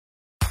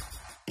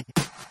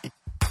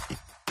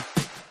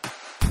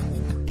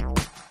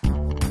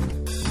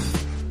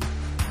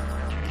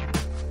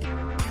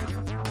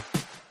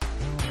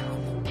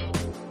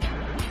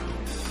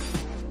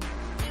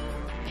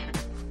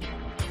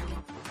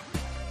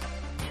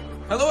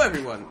Hello,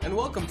 everyone, and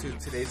welcome to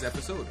today's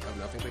episode of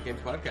Nothing But Games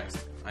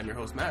Podcast. I'm your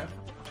host, Matt,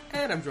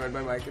 and I'm joined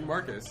by Mike and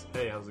Marcus.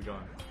 Hey, how's it going?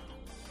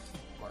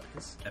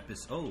 Marcus.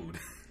 Episode.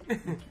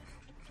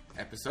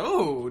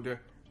 Episode?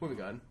 What have we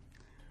got?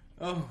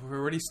 Oh, we're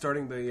already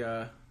starting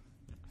the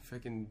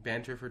fucking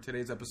banter for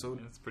today's episode.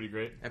 Yeah, that's pretty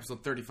great.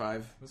 Episode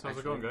 35. How's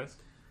it going, guys?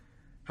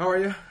 How are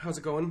you? How's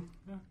it going?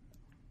 Yeah,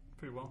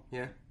 pretty well.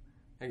 Yeah.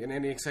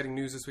 Any exciting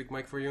news this week,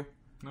 Mike, for you?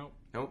 Nope.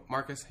 No?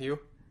 Marcus, you?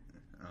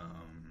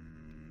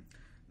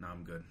 No,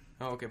 I'm good.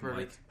 Oh, okay,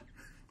 perfect.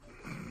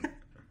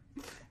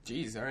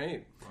 Jeez,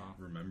 alright. Wow.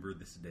 Remember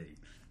this date.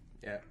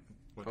 Yeah.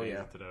 What Oh, day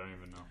yeah. is it today? I don't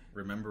even know.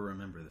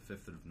 Remember, the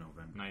 5th of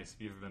November. Nice.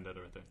 V for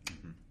Vendetta right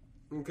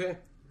there. Okay.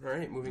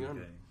 Alright, moving on.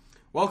 Okay.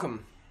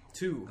 Welcome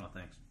to Oh,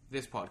 thanks.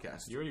 this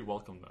podcast. You already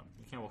welcomed them.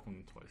 You can't welcome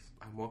them twice.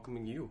 I'm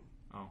welcoming you.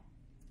 Oh,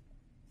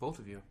 Both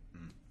of you.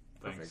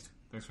 thanks. Perfect.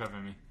 Thanks for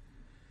having me.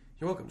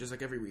 You're welcome, just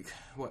like every week.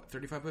 What,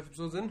 35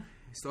 episodes in? You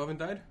still haven't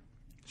died?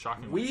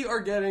 Shocking. We are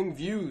getting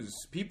views.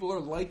 People are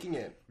liking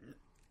it.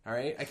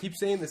 Alright? I keep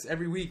saying this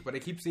every week, but I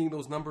keep seeing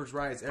those numbers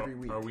rise every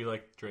week. Are we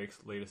like Drake's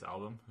latest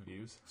album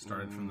views?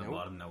 Started from the Nope.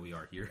 bottom, now we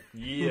are here.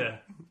 Yeah.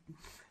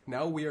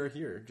 Now we are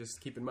here. Just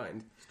keep in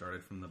mind.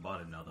 Started from the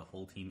bottom, now the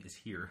whole team is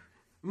here.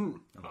 Now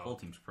the whole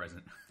team's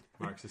present.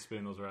 Mark's is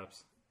spitting those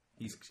raps.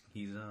 He's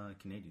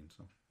Canadian,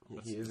 so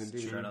He is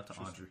indeed. shout out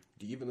to Audrey.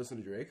 Do you even listen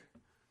to Drake?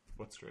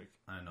 What's Drake?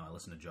 I don't know, I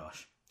listen to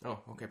Josh. Oh,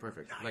 okay,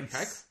 perfect. Like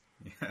Peck?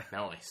 Yeah.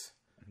 Nice.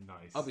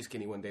 Nice. I'll be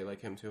skinny one day like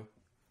him, too.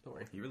 Don't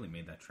worry. He really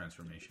made that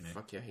transformation, eh?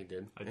 Fuck yeah, he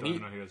did. I And don't he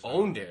know he was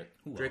owned it.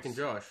 Who Drake and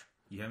else? Josh.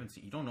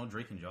 You don't know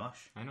Drake and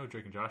Josh? I know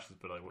Drake and Josh's,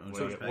 but like,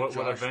 Josh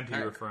what Peck. event are you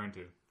Peck. referring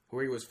to?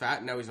 Where he was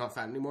fat, now he's not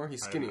fat anymore.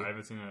 He's skinny. I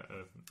haven't seen a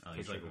Oh,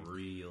 he's picture like of him.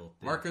 real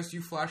thin. Marcus,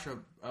 you flash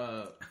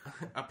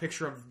a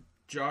picture of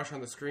Josh on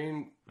the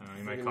screen.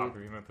 He might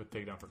copy. He might put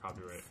take down for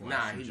copyright.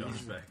 Nah,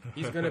 Josh Peck.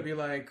 he's gonna be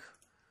like,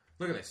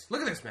 look at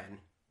this man.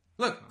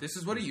 Look, this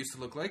is what he used to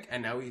look like,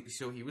 and now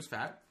he was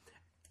fat,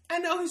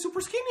 and now he's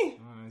super skinny.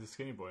 Oh, he's a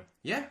skinny boy.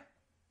 Yeah,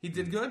 he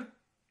did good.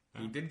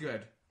 He did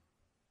good.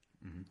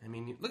 I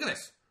mean, look at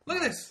this. Look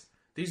at this.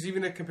 There's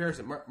even a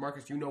comparison.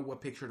 Marcus, you know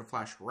what picture to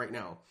flash right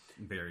now?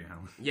 Barry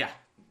Allen. Yeah.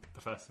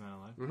 The fastest man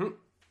alive. Mm-hmm.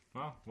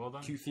 Wow, well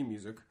done. Cue theme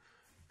music.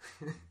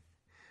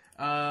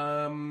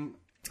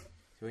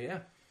 So yeah.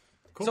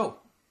 Cool. So,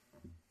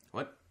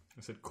 what?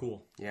 I said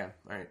cool. Yeah.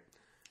 All right.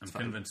 I'm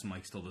convinced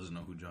Mike still doesn't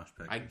know who Josh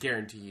Peck is. I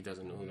guarantee he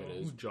doesn't know who that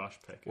is. Who Josh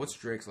Peck is? What's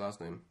Drake's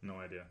last name? No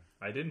idea.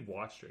 I didn't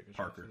watch Drake and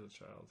Parker. Josh as a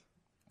child.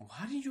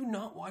 Why did you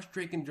not watch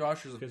Drake and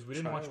Josh as a Because we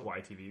didn't child?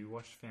 watch YTV, we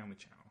watched Family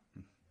Channel.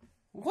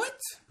 What?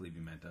 I believe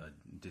you meant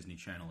Disney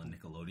Channel and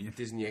Nickelodeon.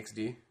 Disney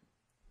XD.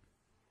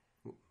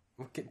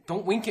 Okay,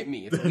 don't wink at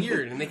me. It's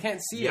weird, and they can't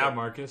see Yeah, it.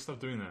 Marcus, stop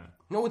doing that.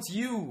 No, it's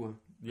you.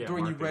 Yeah,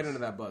 Throwing you Marcus. right under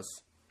that bus.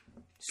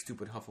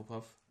 Stupid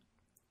Hufflepuff.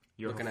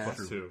 You're Looking a ass.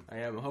 fuck too. I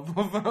am a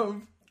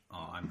Hufflepuff.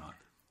 Oh, I'm not.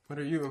 What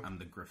are you? I'm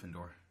the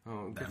Gryffindor. Oh,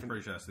 I'm Gryffindor.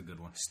 pretty sure that's the good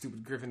one.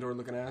 Stupid Gryffindor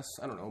looking ass.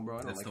 I don't know, bro.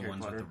 I don't That's like the Harry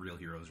ones Potter. with the real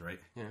heroes, right?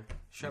 Yeah.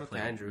 Shout out to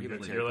play- Andrew. He we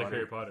likes play- Harry You're like Potter.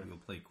 Harry Potter. We'll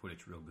play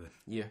Quidditch real good.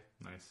 Yeah.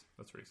 Nice.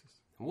 That's racist.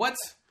 What?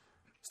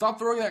 Stop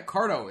throwing that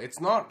card out. It's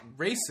not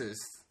racist.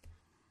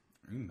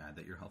 Are you mad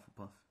that you're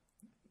Hufflepuff?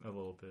 A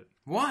little bit.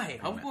 Why?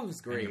 And Hufflepuff is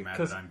And great. you're mad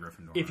 'Cause that I'm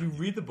Gryffindor. If you aren't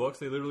read the books,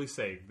 they literally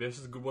say, this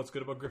is good, what's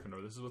good about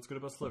Gryffindor, this is what's good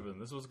about Slytherin,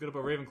 this is what's good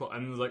about Ravenclaw,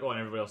 and it's like, oh, and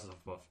everybody else is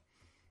Hufflepuff.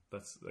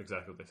 That's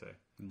exactly what they say.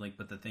 Like,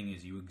 but the thing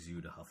is, you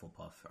exude a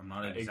Hufflepuff. I'm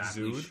not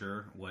exactly Exude?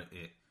 sure what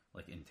it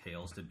like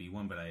entails to be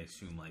one, but I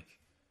assume like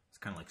it's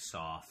kind of like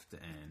soft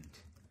and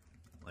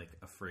like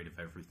afraid of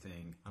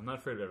everything, I'm not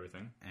afraid of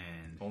everything.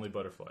 and Only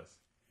butterflies.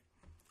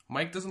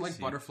 Mike doesn't like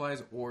See.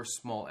 butterflies or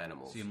small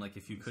animals. see, I'm like,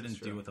 if you couldn't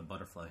true. deal with a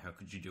butterfly, how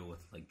could you deal with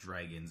like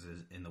dragons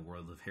in the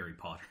world of Harry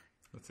Potter?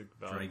 That's a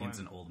valid Dragons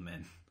point. and old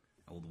men,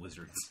 old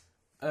wizards.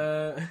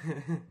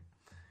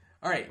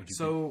 All right,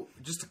 so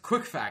just a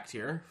quick fact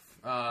here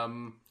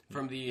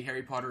from the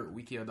Harry Potter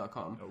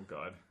Wikia.com. Oh,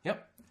 God.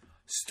 Yep.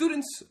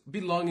 Students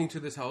belonging to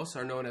this house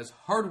are known as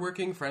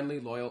hardworking, friendly,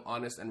 loyal,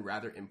 honest, and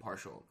rather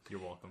impartial. You're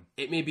welcome.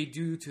 It may be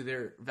due to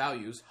their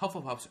values.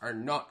 Hufflepuffs are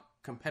not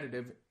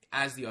competitive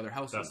as the other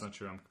houses, That's not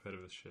true. I'm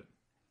competitive as shit.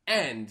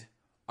 and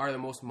are the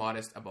most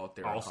modest about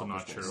their Also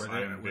not accomplishments.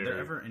 true. Were there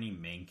ever any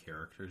main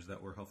characters that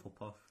were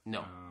Hufflepuff?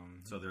 No.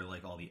 So they're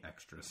like all the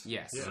extras.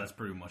 Yes. So that's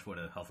pretty much what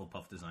a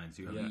Hufflepuff designs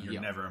you. I mean, Yeah. you're Yeah.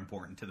 never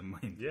important to the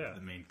main. Yeah.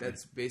 The main.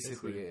 That's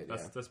basically it.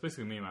 That's, Yeah. that's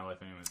basically me in my life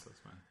anyway, so it's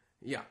fine.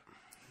 Yeah.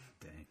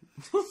 Dang.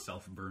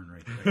 Self burn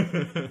right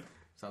there.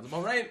 Sounds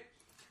about right.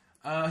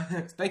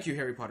 Thank you,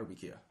 Harry Potter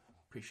Wikia.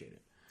 Appreciate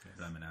it.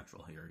 'Cause I'm a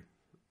natural Harry.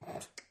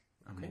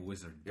 I'm a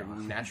wizard. You're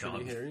dog.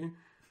 naturally Dog. Harry.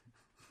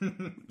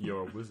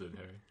 You're a wizard,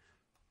 Harry.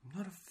 I'm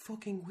not a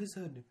fucking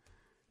wizard.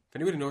 If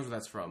anybody knows where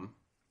that's from,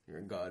 you're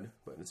a god,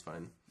 but it's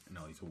fine.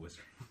 No, he's a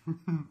wizard.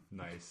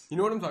 Nice. You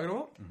know what I'm talking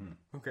about?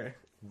 Mm-hmm. Okay.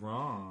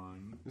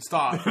 Ron.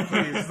 Stop.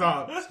 Please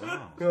stop.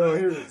 Wow. Oh,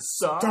 here it is.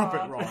 Stop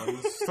it,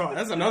 Ron. Stop.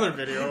 That's another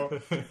video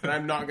that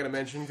I'm not going to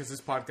mention because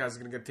this podcast is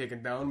going to get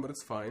taken down, but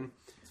it's fine.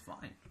 It's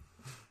fine.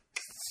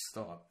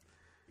 Stop.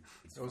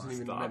 That wasn't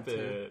even Stop meant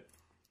to. it.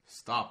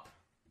 Stop.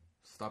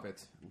 Stop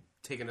it.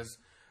 Taking us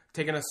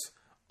taking us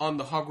on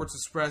the Hogwarts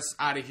Express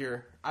out of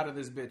here, out of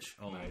this bitch.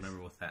 Oh, I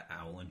remember with that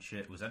owl and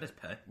shit. Was that his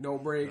pet? No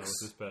That breaks.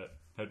 was his pet.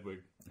 Hedwig.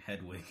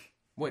 Hedwig.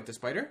 Wait, the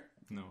spider?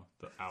 No,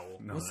 the owl.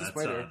 No, What's the that's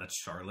spider? That's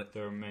Charlotte.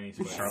 There are many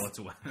spiders. Charlotte's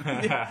away.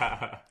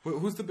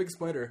 Who's the big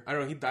spider? I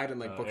don't know. He died in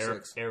like book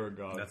 6.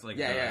 Aragog. That's like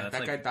Yeah, that's that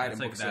like, guy died that's in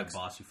like book that 6.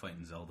 boss you fight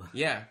in Zelda.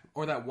 Yeah,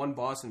 or that one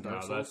boss in no,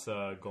 Dark Souls.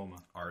 that's Goma.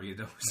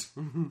 Ariados.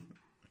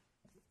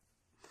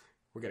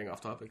 We're getting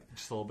off topic.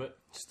 Just a little bit.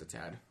 Just a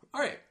tad.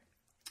 All right.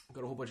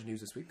 Got a whole bunch of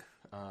news this week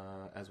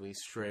as we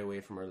stray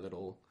away from our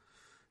little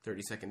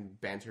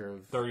 30-second banter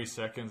of 30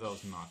 seconds? That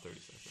was not 30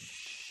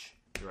 seconds.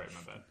 You're right,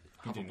 my bad.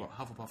 Continue.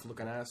 Hufflepuff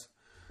looking ass.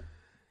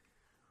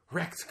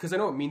 Wrecked, because I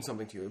know it means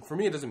something to you. For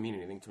me, it doesn't mean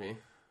anything to me.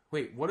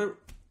 Wait, what are...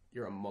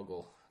 You're a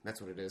muggle.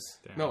 That's what it is.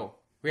 Damn. No.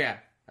 Yeah.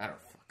 I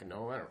don't fucking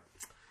know. I don't...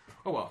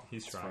 Oh, well.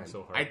 He's It's trying fine.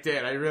 so hard. I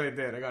did. I really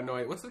did. I got no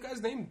idea. What's the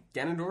guy's name?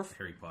 Ganondorf?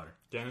 Harry Potter.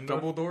 Ganondorf?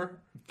 Dumbledore?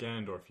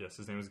 Ganondorf, yes.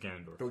 His name is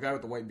Ganondorf. The guy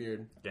with the white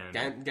beard.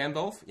 Ganondorf.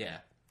 Gandalf? Yeah.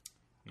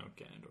 No,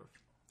 Ganondorf.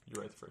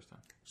 You're right the first time.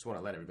 Just want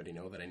to let everybody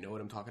know that I know what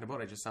I'm talking about.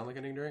 I just sound like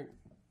an ignorant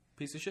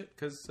piece of shit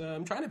because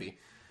I'm trying to be.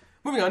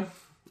 Moving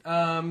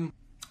on.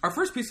 Our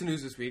first piece of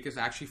news this week is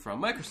actually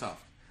from Microsoft.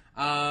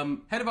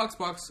 Head of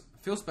Xbox,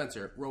 Phil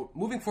Spencer, wrote,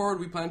 "Moving forward,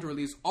 we plan to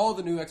release all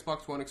the new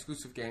Xbox One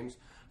exclusive games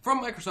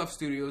from Microsoft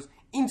Studios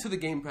into the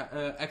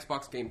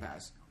Xbox Game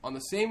Pass on the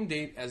same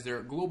date as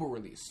their global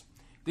release.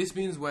 This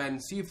means when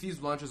Sea of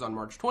Thieves launches on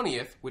March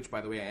 20th, which,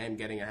 by the way, I am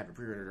getting, I have it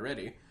pre-ordered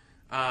already,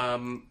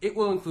 it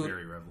will include..."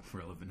 Very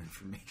relevant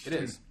information.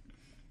 It is.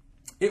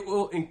 It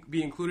will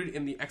be included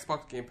in the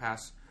Xbox Game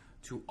Pass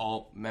to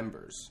all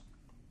members.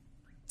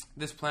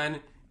 This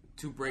plan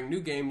to bring new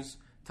games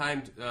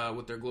timed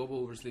with their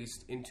global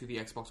release into the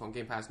Xbox One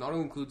Game Pass not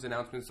only includes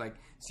announcements like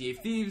Sea of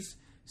Thieves,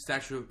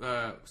 State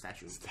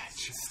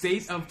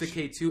of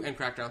Decay 2, and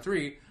Crackdown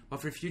 3, but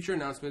for future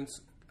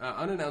announcements,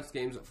 unannounced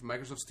games from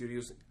Microsoft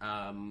Studios,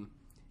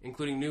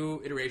 including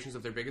new iterations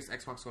of their biggest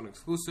Xbox One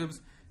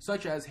exclusives,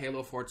 such as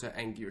Halo, Forza,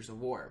 and Gears of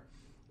War,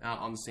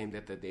 on the same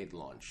date that they'd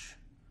launch.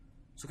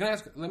 So can I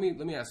ask? Let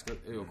me ask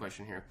a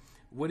question here.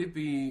 Would it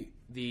be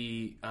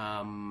the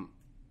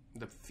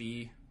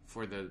fee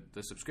for the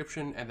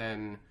subscription, and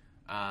then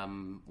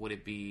would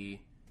it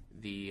be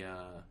the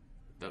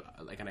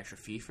like an extra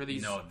fee for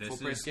these full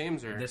price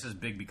games? Or this is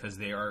big because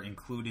they are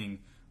including,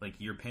 like,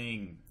 you're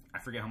paying, I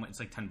forget how much, it's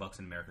like $10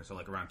 in America, so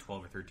like around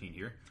 12 or 13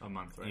 here a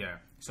month, right? Yeah,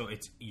 so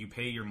it's, you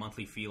pay your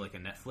monthly fee like a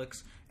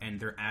Netflix,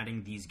 and they're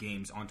adding these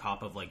games on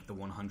top of like the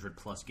 100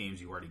 plus games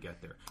you already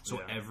get there.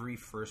 So every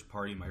first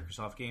party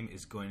Microsoft game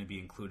is going to be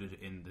included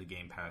in the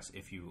Game Pass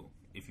if you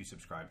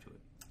subscribe to it.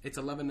 It's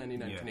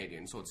 $11.99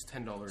 Canadian, so it's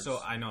 $10. So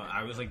I know,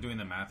 I was like doing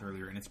the math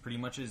earlier, and it's pretty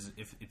much as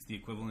if it's the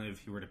equivalent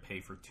if you were to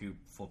pay for 2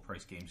 full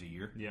price games a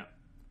year. Yeah.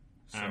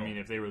 So, I mean,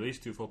 if they release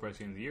 2 full price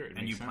games a year,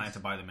 and you plan to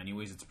buy them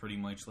anyways, it's pretty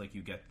much like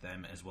you get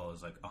them as well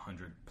as like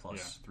 100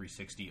 plus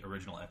 360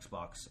 original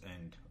Xbox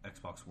and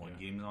Xbox One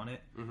games on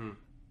it. Mm-hmm.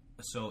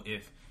 So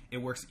if it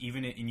works,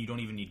 and you don't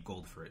even need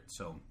gold for it.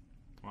 So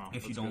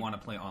if you don't want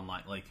to play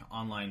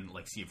online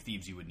like Sea of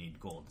Thieves, you would need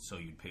gold. So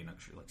you'd pay an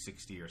extra like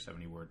 60 or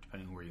 70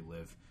 depending on where you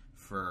live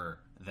for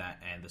that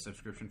and the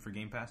subscription for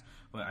Game Pass.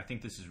 But I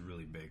think this is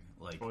really big.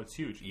 Like, oh, it's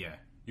huge. Yeah.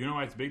 You know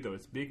why it's big, though?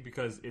 It's big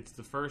because it's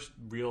the first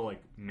real,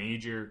 like,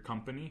 major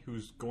company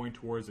who's going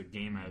towards a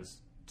game as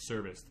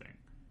service thing.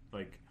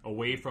 Like,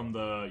 away from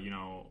the,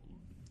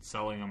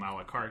 selling them a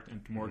la carte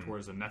and more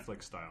towards the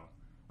Netflix style,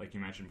 like you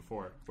mentioned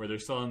before, where they're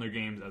selling their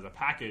games as a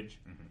package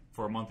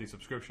for a monthly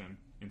subscription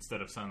instead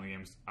of selling the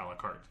games a la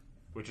carte,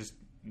 which is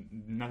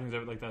nothing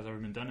like that's ever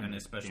been done in and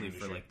especially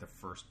for like the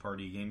first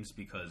party games,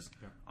 because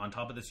on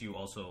top of this you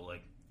also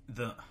like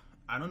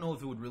I don't know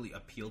if it would really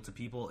appeal to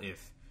people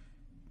if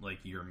like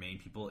your main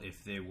people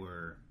if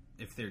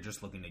they're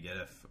just looking to get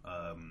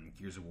a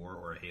Gears of War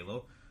or a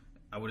Halo.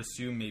 I would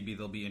assume maybe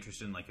they'll be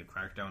interested in like a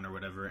Crackdown or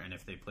whatever, and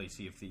if they play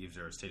Sea of Thieves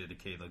or State of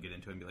Decay, they'll get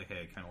into it and be like,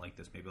 hey, I kind of like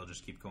this, maybe I'll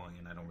just keep going,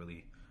 and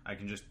I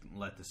can just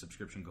let the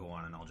subscription go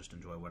on and I'll just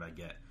enjoy what I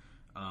get.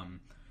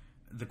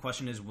 The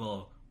question is,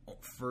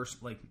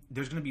 first, like,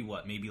 there's going to be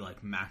maybe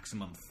like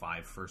maximum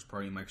 5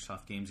 first-party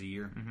Microsoft games a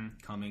year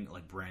coming,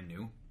 like, brand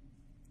new,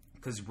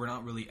 because we're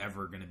not really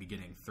ever going to be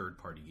getting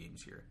third-party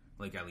games here,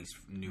 like, at least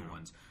new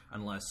ones,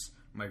 unless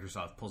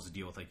Microsoft pulls a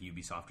deal with, like,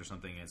 Ubisoft or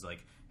something, and it's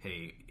like,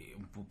 hey,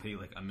 we'll pay,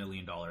 like, $1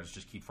 million,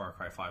 just keep Far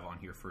Cry 5 on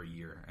here for a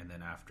year, and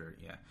then after,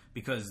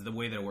 because the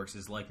way that it works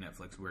is like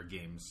Netflix, where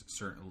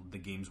the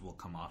games will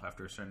come off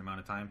after a certain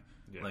amount of time.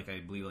 Like, I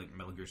believe, like,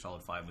 Metal Gear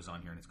Solid 5 was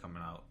on here, and it's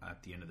coming out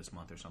at the end of this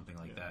month or something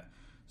like that.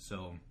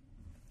 So,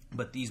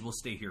 but these will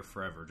stay here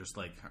forever, just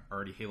like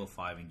already Halo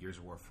 5 and Gears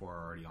of War 4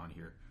 are already on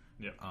here.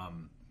 Yeah.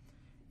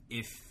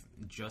 If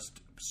just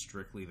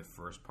strictly the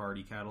first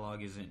party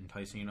catalog isn't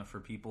enticing enough for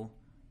people,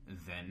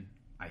 then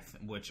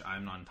which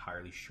I'm not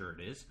entirely sure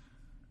it is,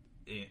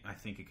 I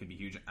think it could be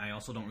huge. I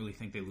also don't really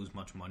think they lose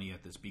much money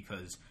at this,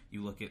 because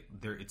you look at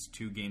it's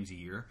 2 games a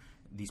year.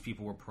 These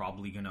people were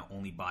probably going to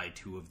only buy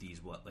 2 of these,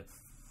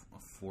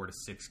 4 to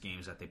 6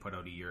 games that they put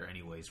out a year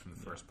anyways from the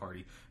first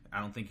party. I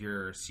don't think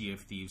your Sea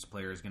of Thieves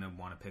player is going to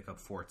want to pick up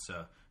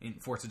Forza.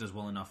 And Forza does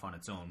well enough on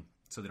its own,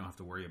 so they don't have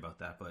to worry about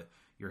that. But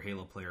your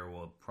Halo player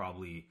will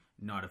probably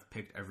not have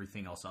picked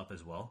everything else up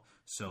as well.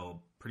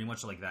 So pretty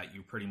much like that,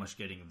 you're pretty much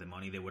getting the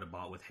money they would have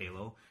bought with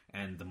Halo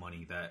and the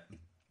money that,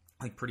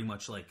 like, pretty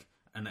much like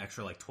an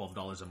extra like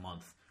 $12 a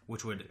month,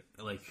 which would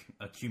like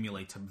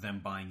accumulate to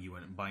them buying you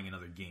and buying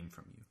another game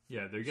from you.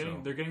 Yeah,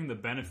 they're getting the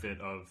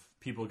benefit of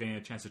people getting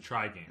a chance to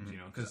try games. You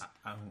know, because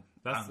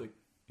that's like.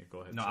 Yeah, go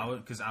ahead. No,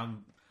 because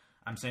I'm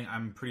saying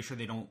I'm pretty sure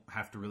they don't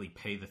have to really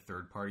pay the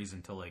third parties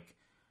until like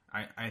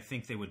I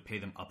think they would pay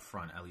them up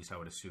front. At least I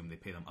would assume they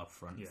pay them up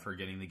front for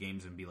getting the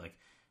games and be like,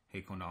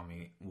 hey,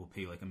 Konami, we'll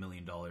pay like $1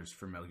 million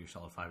for Metal Gear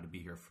Solid 5 to be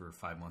here for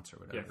 5 months or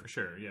whatever. Yeah, for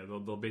sure. Yeah,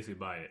 they'll basically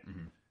buy it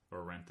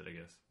or rent it, I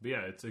guess. But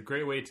yeah, it's a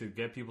great way to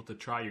get people to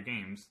try your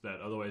games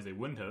that otherwise they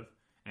wouldn't have.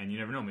 And you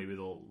never know, maybe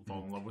they'll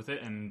fall in love with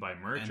it and buy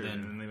merch, and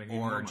then they make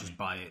more money. Or just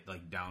buy it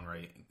like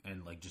downright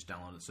and like just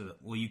download it. So that,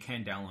 well, you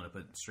can download it,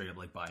 but straight up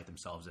like buy it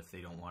themselves if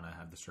they don't want to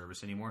have the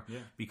service anymore. Yeah.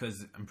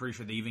 Because I'm pretty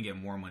sure they even get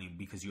more money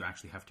because you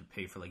actually have to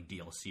pay for like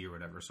DLC or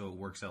whatever. So it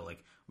works out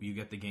like you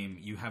get the game,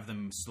 you have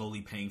them slowly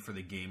paying for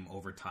the game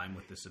over time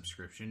with the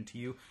subscription to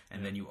you,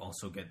 and then you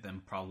also get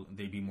them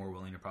they'd be more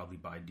willing to probably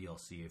buy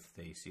DLC if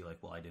they see like,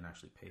 well, I didn't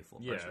actually pay full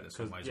price for this,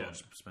 so I might as well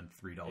just spend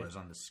 $3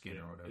 on the skin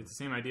or whatever. It's the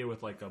same idea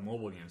with like a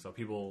mobile game. So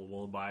people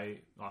will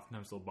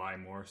oftentimes they'll buy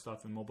more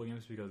stuff in mobile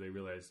games because they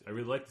realize, I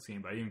really like this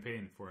game, but I didn't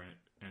pay for it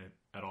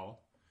at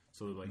all.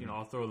 So they're like,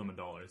 I'll throw them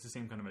 $1. It's the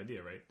same kind of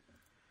idea, right?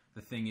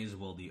 The thing is,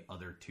 will the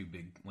other two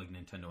big, like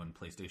Nintendo and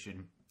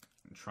PlayStation,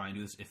 try and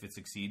do this if it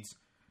succeeds?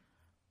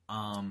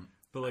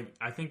 But like,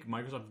 I think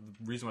Microsoft,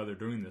 the reason why they're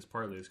doing this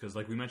partly is because,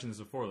 like we mentioned this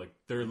before, like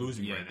they're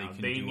losing right now.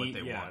 They can do what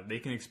they want. They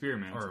can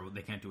experiment, or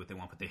they can't do what they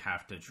want, but they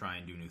have to try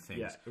and do new things.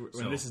 Yeah,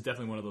 so, and this is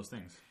definitely one of those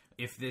things.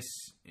 If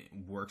this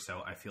works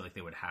out, I feel like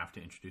they would have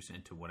to introduce it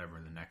into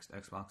whatever the next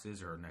Xbox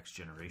is or next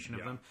generation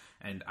of them.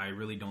 And I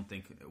really don't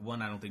think,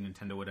 I don't think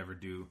Nintendo would ever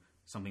do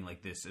something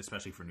like this,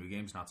 especially for new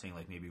games. Not saying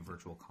like maybe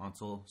virtual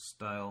console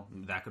style,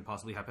 that could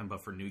possibly happen,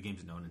 but for new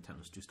games, no,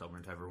 Nintendo's too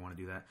stubborn to ever want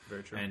to do that.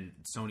 Very true. And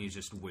Sony is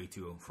just way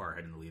too far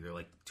ahead in the lead. They're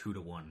like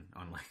 2-1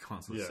 on like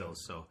console sales,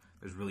 so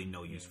there's really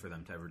no use for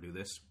them to ever do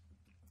this.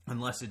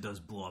 Unless it does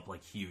blow up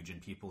like huge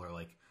and people are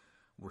like,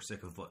 we're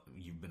sick of what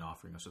you've been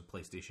offering us with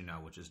PlayStation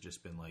Now, which has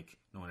just been like,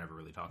 no one ever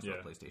really talks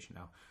about PlayStation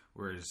Now.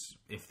 Whereas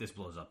if this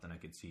blows up, then I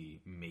could see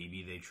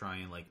maybe they try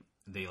and like,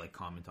 they like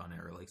comment on it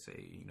or like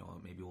say,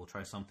 maybe we'll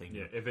try something.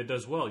 Yeah, if it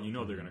does well, they're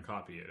going to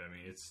copy it. I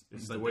mean, it's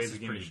the way the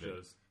game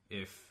does.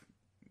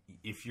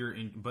 If you're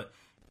in, but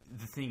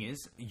the thing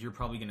is, you're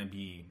probably going to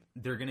be,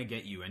 they're going to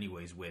get you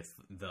anyways with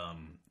the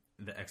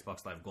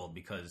Xbox Live Gold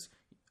because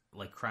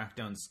like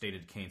Crackdown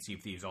stated, K and Sea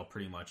of Thieves all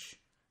pretty much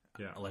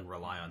like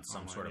rely on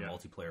some sort of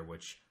multiplayer,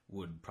 which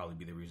would probably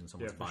be the reason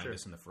someone's buying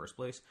this in the first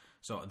place.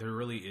 So there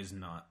really is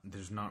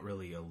there's not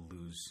really a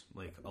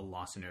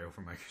loss scenario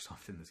for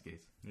Microsoft in this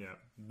case. Yeah,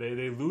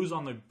 they lose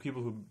on the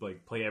people who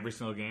like play every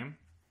single game,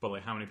 but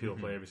like how many people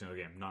play every single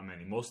game? Not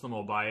many. Most of them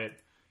will buy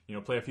it,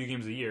 play a few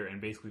games a year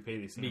and basically pay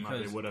the same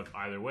amount they would have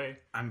either way.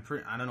 I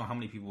don't know how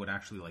many people would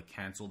actually like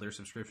cancel their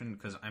subscription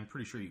because I'm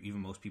pretty sure even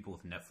most people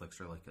with Netflix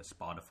or like a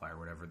Spotify or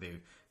whatever,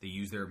 they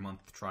use their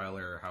month trial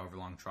or however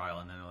long trial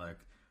and then they're like,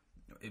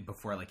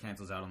 before it like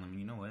cancels out on them,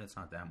 you know what? It's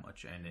not that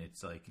much, and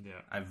it's like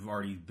I've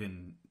already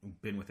been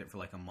with it for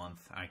like a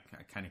month. I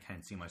kind of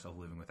can't see myself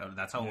living without it.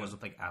 That's how it was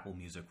with like Apple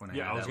Music when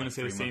I was going to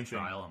say the same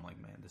trial. I'm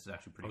like, man, this is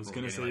actually pretty. I was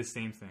cool. going to say the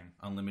same thing.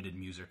 Unlimited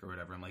music or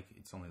whatever. I'm like,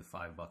 it's only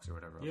 $5 or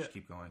whatever. I'll just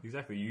keep going.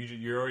 Exactly.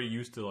 You're already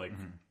used to like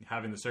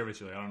having the service.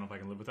 You're like, I don't know if I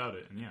can live without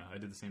it. And I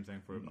did the same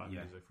thing for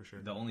music for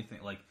sure. The only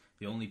thing, like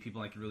the only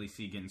people I could really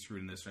see getting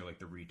screwed in this are like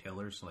the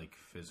retailers, like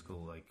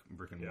physical like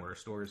brick and mortar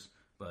stores.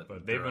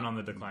 But they've been on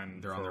the decline.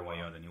 They're on their way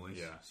out anyways.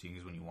 Yeah. Seeing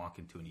as when you walk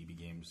into an EB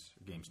Games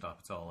or GameStop,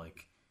 it's all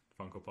like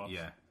Funko Pops.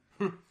 Yeah.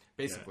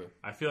 Basically.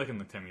 Yeah. I feel like in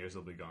like 10 years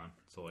they'll be gone.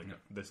 So like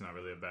this is not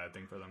really a bad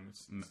thing for them.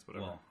 It's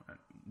whatever. Well,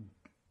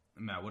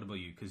 Matt, what about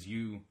you? Because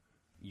you're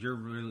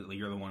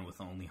the one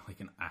with only like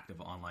an active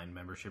online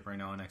membership right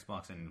now on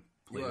Xbox and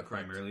play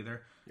primarily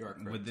there. You are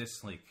correct. Would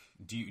this like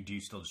do you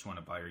still just want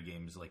to buy your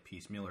games like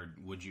piecemeal, or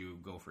would you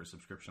go for a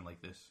subscription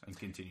like this and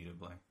continue to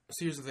play?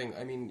 So here's the thing.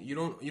 I mean, you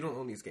don't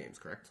own these games,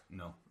 correct?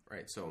 No.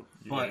 Right. So,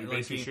 but you're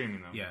basically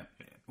streaming them. Yeah.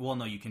 Well,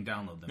 no, you can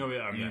download them. No,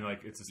 I mean,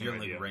 like it's the same You're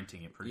idea. like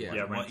renting it pretty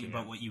much.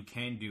 But what you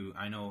can do,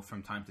 I know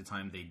from time to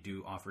time they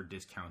do offer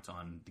discounts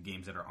on the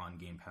games that are on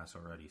Game Pass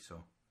already.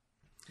 So.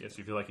 Yes,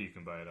 if you like it, you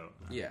can buy it out.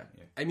 Yeah.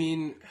 I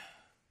mean,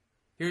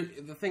 here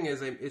the thing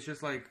is, it's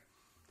just like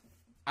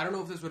I don't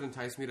know if this would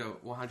entice me to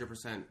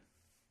 100%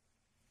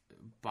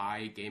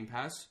 buy Game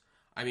Pass.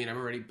 I mean, I'm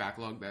already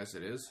backlogged as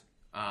it is,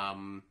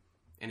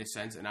 in a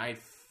sense, and I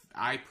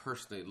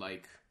personally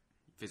like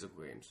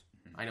physical games.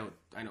 I know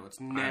it's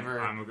never.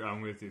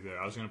 I'm with you there.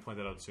 I was going to point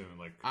that out soon.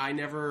 Like I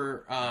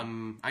never.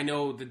 I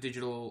know the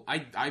digital.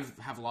 I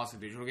have lots of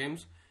digital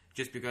games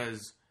just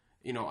because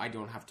I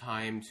don't have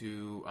time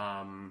to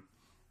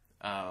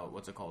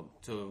what's it called,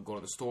 to go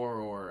to the store,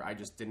 or I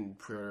just didn't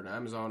pre-order on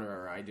Amazon,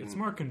 or I didn't. It's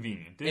more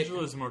convenient.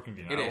 Digital is more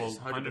convenient. It I is,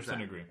 will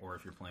 100% agree. Or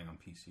if you're playing on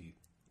PC.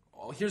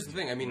 Oh, here's the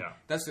thing. I mean, Yeah.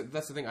 that's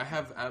the thing. I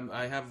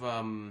have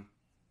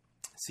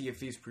Sea of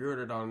Thieves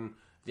pre-ordered on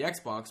the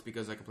Xbox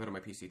because I can play it on my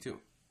PC too,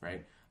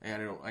 right?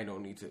 And I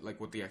don't need to, like,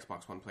 with the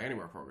Xbox One Play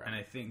Anywhere program. And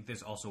I think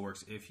this also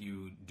works if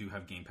you do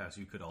have Game Pass.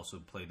 You could also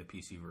play the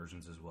PC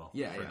versions as well.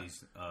 Yeah, for yeah.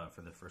 these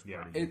for the first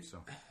party It- games.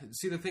 So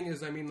See, the thing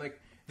is, I mean,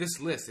 like, this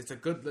list, it's a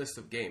good list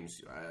of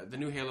games. The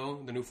new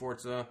Halo, the new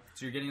Forza.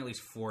 So you're getting at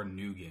least 4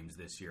 new games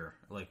this year,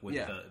 like with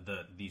Yeah.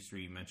 these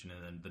 3 you mentioned,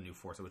 and then the new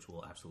Forza, which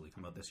will absolutely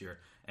come out this year.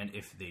 And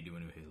if they do a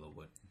new Halo,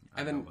 what?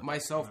 And then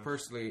myself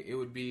personally, it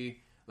would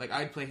be like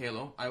I'd play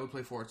Halo, I would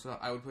play Forza,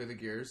 I would play the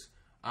Gears.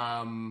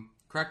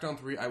 Crackdown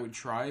 3, I would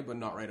try, but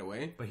not right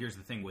away. But here's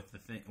the thing with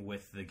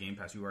the Game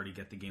Pass, you already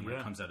get the game when it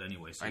Yeah. comes out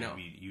anyway. So I know.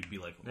 you'd be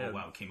like, oh Yeah.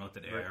 wow, it came out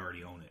today. Right. I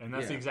already own it. And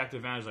that's the Yeah. exact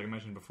advantage, like I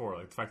mentioned before.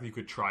 Like the fact that you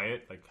could try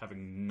it, like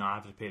having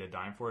not have to pay a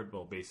dime for it.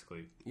 Well,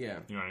 basically,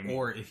 Yeah. you know what I mean.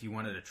 Or if you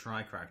wanted to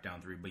try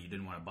Crackdown 3, but you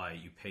didn't want to buy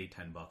it, you pay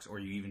 $10, or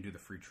you even do the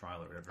free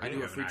trial or whatever. I You do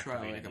a haven't free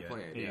trial and I activated can yet.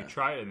 play it. yeah, Yeah. you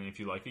try it, and then if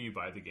you like it, you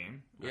buy the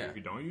game. Yeah. If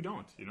you don't, you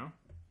don't. You know,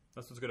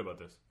 that's what's good about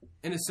this.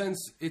 In a sense,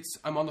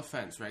 I'm on the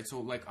fence, right? So,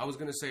 like, I was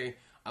gonna say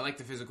I like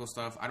the physical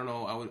stuff. I don't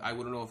know. I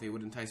wouldn't know if it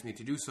would entice me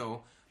to do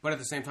so. But at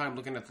the same time,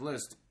 looking at the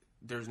list,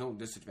 there's no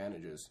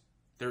disadvantages.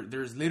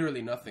 There's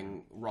literally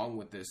nothing wrong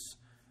with this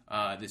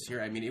this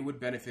year. I mean, it would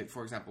benefit,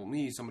 for example,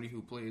 me, somebody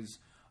who plays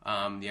the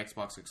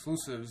Xbox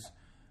exclusives.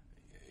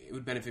 It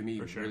would benefit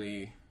me sure.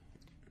 really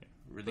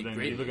But then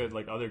greatly. you look at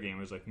like other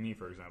gamers, like me,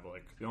 for example.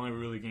 Like the only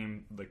really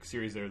game like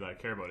series there that I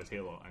care about is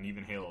Halo, and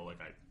even Halo, like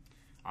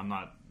I'm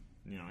not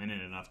in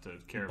it enough to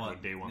care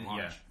about day one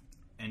launch. Yeah.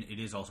 And it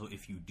is also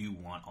if you do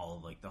want all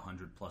of like the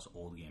 100+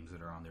 old games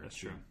that are on there. That's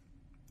too. true.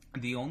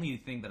 The only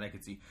thing that I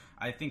could see,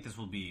 I think this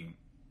will be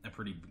a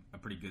pretty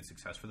good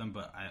success for them.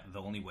 But the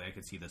only way I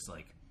could see this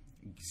like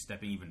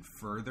stepping even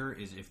further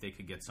is if they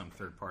could get some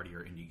third party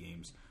or indie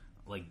games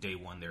like day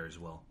one there as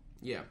well.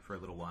 Yeah. For a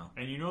little while.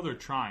 And they're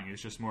trying.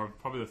 It's just more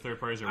probably the third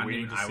parties are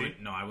waiting to see.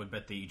 I would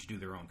bet they each do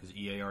their own because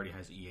EA already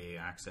has EA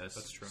access.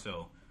 That's true.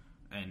 So,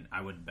 and I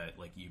would bet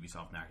like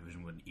Ubisoft and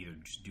Activision would either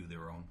just do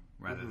their own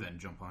rather than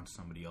jump onto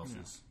somebody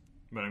else's.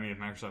 But I mean, if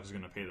Microsoft is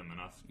going to pay them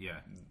enough, Yeah.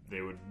 they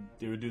would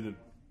do the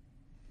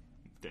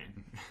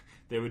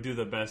they would do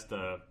the best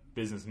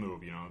business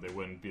move. They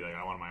wouldn't be like,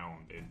 I want my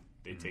own.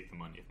 They'd take the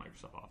money if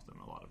Microsoft offers them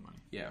a lot of money.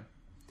 Yeah.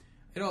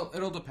 It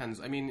all depends.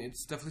 I mean,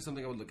 it's definitely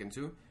something I would look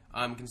into.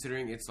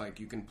 Considering it's like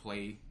you can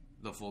play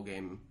the full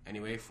game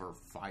anyway for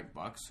 $5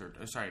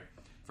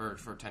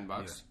 for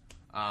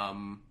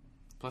 $10.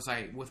 Plus,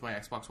 with my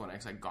Xbox One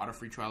X, I got a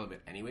free trial of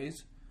it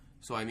anyways.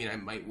 So I mean, I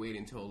might wait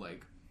until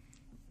like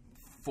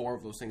 4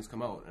 of those things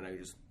come out and I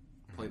just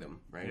play them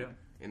right Yeah.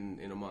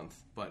 in a month.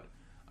 But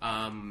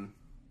I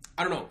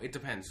don't know. It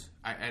depends.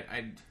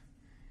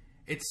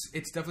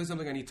 It's definitely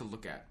something I need to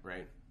look at,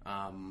 right?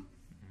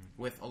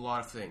 With a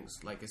lot of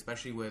things, like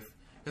especially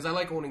because I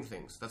like owning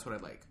things. That's what I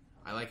like.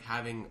 I like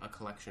having a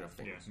collection of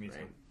things, Yeah, me right?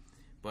 too.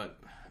 But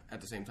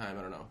at the same time,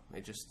 I don't know.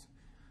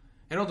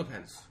 It all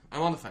depends.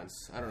 I'm on the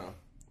fence. I don't know.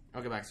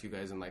 I'll get back to you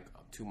guys in like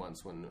 2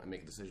 months when I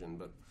make a decision,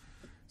 but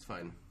it's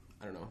fine.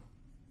 I don't know.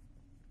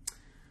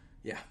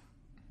 Yeah.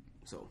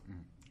 So.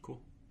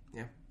 Cool.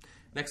 Yeah.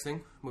 Next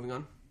thing, moving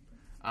on.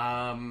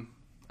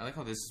 I like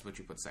how this is what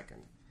you put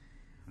second.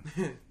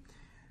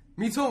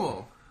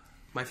 Miitomo,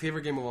 my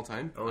favorite game of all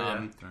time. Oh,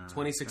 yeah.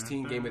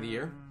 2016 Game of the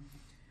Year.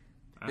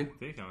 I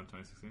think that was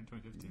 2016,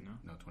 2015, no?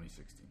 No,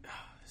 2016.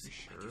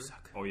 Sure. You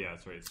suck. Oh, yeah,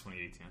 that's right. It's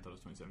 2018. I thought it was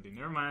 2017.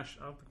 Never mind.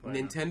 I'll play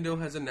it now. Nintendo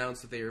has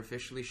announced that they are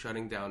officially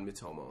shutting down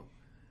Miitomo,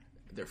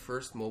 their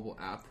first mobile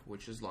app,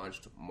 which is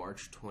launched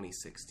March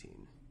 2016.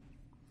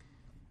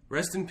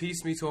 Rest in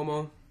peace,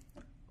 Miitomo.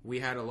 We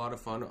had a lot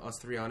of fun, us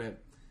three on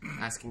it,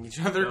 asking each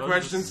other That was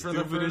questions the for the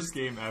stupidest first,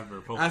 game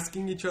ever.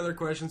 asking each other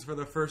questions for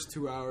the first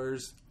 2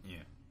 hours, Yeah.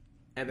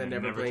 and then And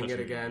never never playing it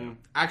touching it again. again.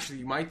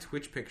 Actually, my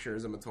Twitch picture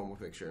is a Miitomo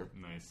picture.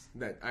 Nice.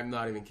 That I'm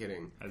not even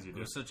kidding. As you It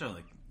do. was such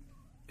a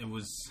it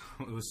was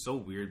so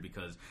weird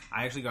because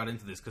I actually got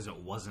into this because it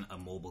wasn't a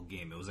mobile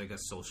game. It was like a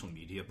social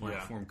media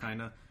platform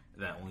kind of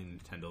that only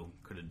Nintendo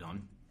could have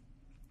done,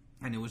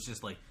 and it was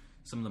just like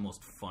some of the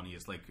most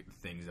funniest like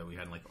things that we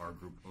had in like our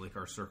group, like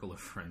our circle of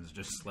friends,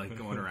 just like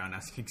going around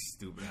asking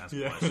stupid ass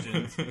Yeah.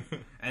 questions.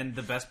 And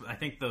the best, I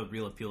think, the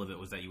real appeal of it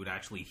was that you would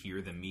actually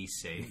hear the me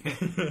say.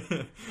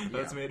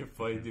 That's made it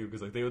funny, too,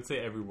 because like, they would say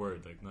every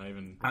word, like not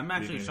even... I'm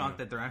actually leaving shocked it.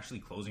 that they're actually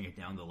closing it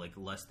down to like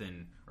less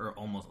than or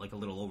almost like a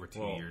little over 2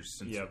 Well, years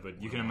since. yeah,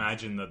 but you can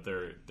imagine that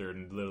they're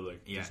literally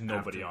like, Yeah, there's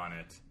nobody after- on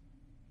it.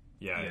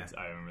 Yeah, Yeah.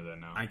 I remember that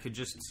now. I could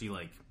just see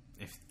like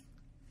if.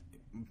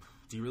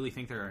 Do you really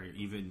think they're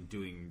even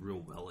doing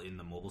real well in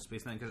the mobile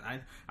space then? Because I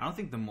don't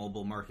think the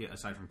mobile market,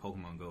 aside from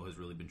Pokemon Go, has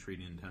really been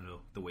treating Nintendo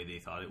the way they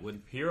thought it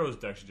would.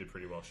 Heroes actually did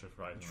pretty well,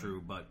 surprisingly.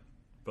 True, but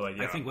But like,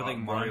 yeah, I think with like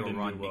Mario didn't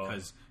Run, do well.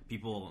 because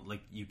people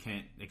like you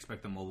can't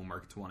expect the mobile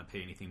market to want to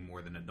pay anything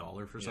more than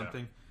 $1 for Yeah.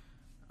 something.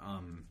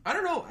 I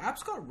don't know.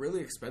 Apps got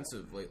really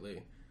expensive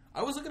lately.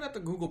 I was looking at the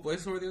Google Play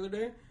Store the other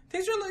day.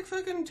 Things are like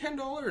fucking $10,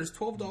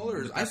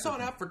 $12. I saw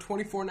an app for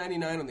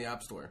 $24.99 on the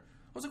App Store.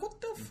 I was like,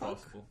 what the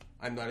fuck?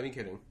 I'm not even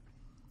kidding.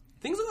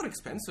 Things got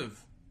expensive.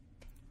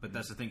 But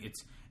that's the thing.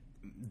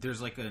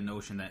 There's like a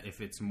notion that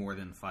if it's more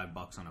than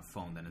 $5 on a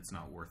phone, then it's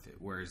not worth it.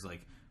 Whereas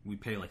like we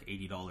pay like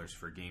 $80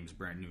 for games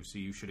brand new, so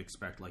you should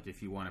expect like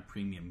if you want a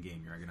premium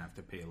game, you're gonna have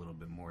to pay a little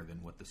bit more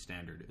than what the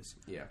standard is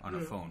on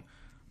a phone.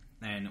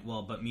 And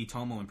but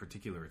Miitomo in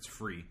particular, it's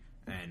free,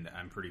 and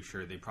I'm pretty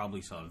sure they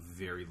probably saw a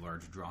very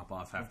large drop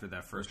off after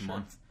that first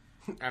month.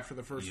 After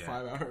the first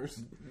 5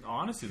 hours.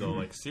 Honestly though,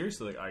 like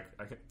seriously, like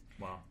I could.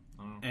 Wow.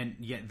 And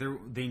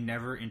they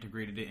never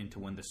integrated it into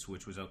when the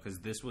Switch was out, because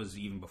this was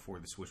even before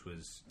the Switch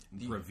was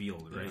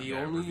revealed, right?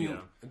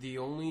 The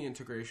only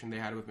integration they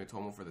had with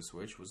Miitomo for the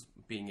Switch was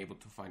being able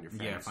to find your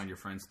friends. Yeah, find your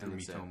friends through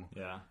Miitomo.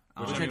 Yeah,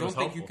 which I don't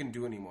think you can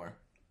do anymore.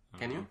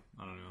 Can you?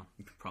 I don't know.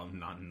 Probably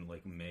not in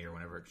like May or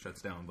whenever it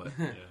shuts down. But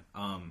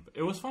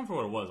it was fun for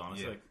what it was.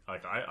 Honestly,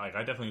 I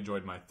definitely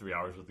enjoyed my 3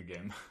 hours with the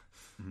game.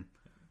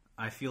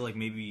 I feel like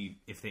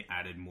maybe if they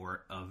added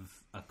more of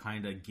a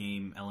kind of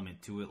game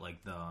element to it,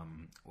 like the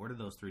what are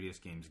those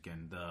 3DS games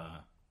again?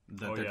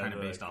 They're kind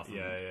of based off of.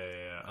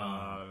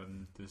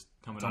 This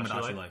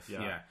Tomodachi Life.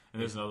 Yeah.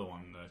 And there's another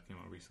one that came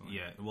out recently.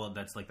 Yeah, well,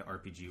 that's like the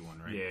RPG one,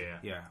 right?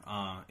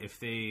 Yeah. If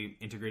they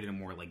integrated it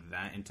more like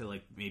that into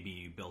like maybe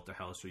you built a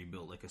house or you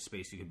built like a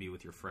space you could be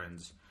with your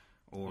friends.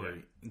 Or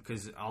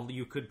because all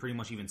you could pretty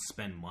much even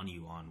spend money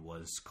on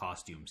was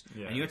costumes,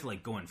 and you had to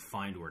like go and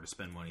find where to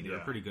spend money. They were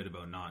pretty good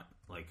about not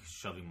like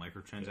shoving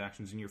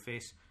microtransactions in your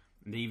face.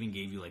 And they even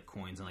gave you like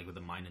coins and like with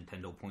the My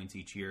Nintendo points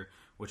each year,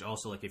 which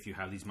also like if you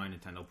have these My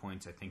Nintendo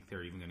points, I think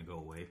they're even going to go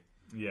away.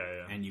 Yeah.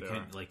 And you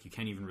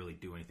can't even really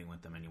do anything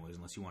with them anyways,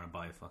 unless you want to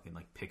buy a fucking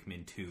like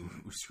Pikmin 2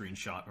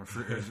 screenshot or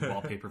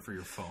wallpaper for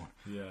your phone.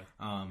 Yeah.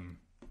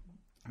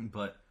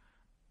 But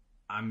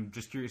I'm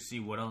just curious to see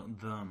what else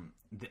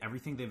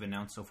everything they've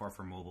announced so far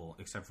for mobile,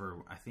 except for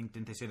I think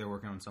didn't they say they're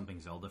working on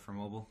something Zelda for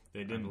mobile?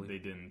 They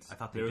didn't. I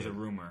thought there was a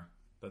rumor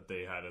that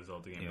they had a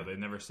Zelda game, but they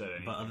never said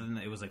anything. But other than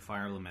that, it was like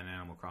Fire Emblem and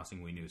Animal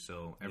Crossing we knew.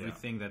 So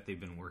everything that they've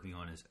been working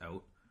on is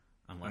out,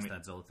 unless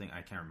that Zelda thing.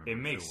 I can't remember. It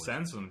makes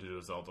sense for them to do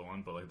a Zelda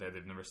one, but like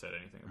they've never said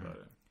anything about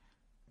it.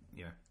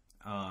 Yeah.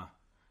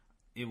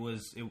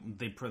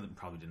 They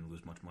probably didn't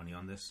lose much money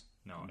on this.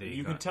 No,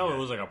 you can tell it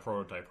was like a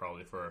prototype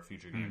probably for a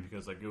future game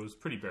because like it was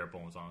pretty bare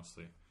bones,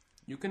 honestly.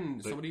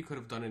 Somebody could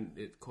have done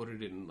it,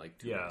 coded it in like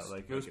 2 days. Yeah,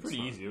 like it was pretty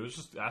easy. It was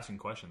just asking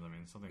questions. I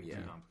mean, something too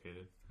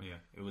complicated. Yeah,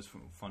 it was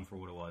fun for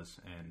what it was,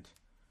 and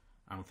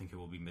I don't think it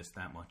will be missed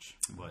that much.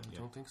 But I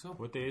don't think so.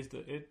 What day is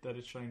that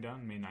it's shutting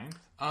down? May 9th?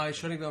 It's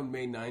shutting down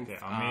May 9th. Okay,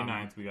 on May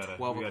 9th we gotta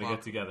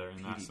get together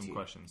and ask some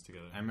questions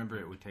together. I remember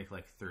it would take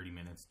like 30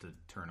 minutes to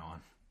turn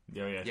on.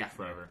 Yeah, it took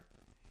forever.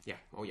 Yeah.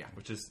 Oh yeah.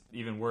 Which is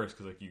even worse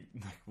because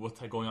what's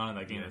going on in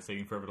that game that's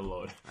taking forever to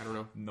load? I don't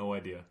know. No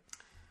idea.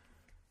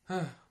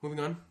 Moving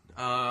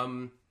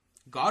on.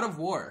 God of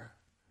War.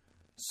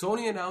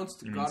 Sony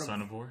announced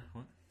Son of War?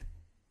 What?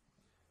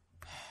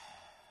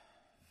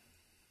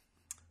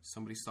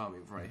 Somebody saw me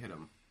before I hit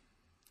him.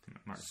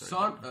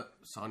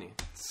 Sonny.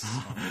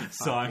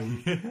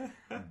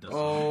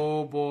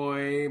 Oh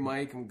boy,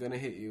 Mike, I'm gonna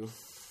hit you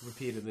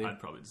repeatedly. I'd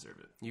probably deserve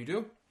it. You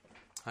do?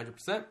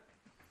 100%.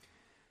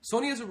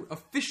 Sony has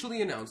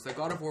officially announced that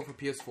God of War for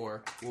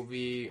PS4 will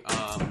be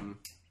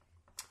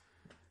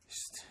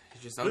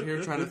just out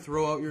here trying to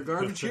throw out your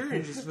garbage here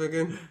and just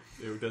fucking...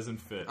 It doesn't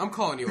fit. I'm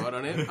calling you out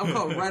on it. I'm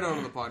calling right out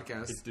on the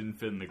podcast. It didn't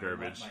fit in the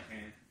garbage.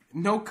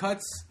 No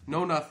cuts,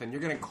 no nothing.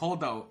 You're getting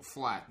called out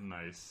flat.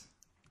 Nice.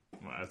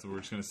 Well, we're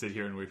just going to sit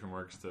here and wait for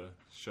Marcus to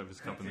shove his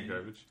cup in the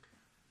garbage.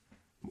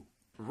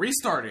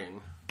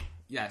 Restarting.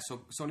 Yeah,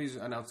 so Sony's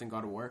announcing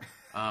God of War.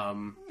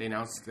 They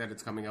announced that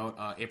it's coming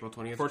out April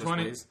 20th.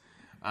 420.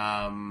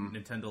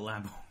 Nintendo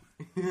Labo.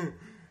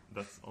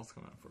 That's also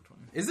coming out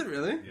 420. Is it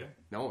really? Yeah.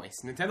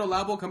 Nice. Nintendo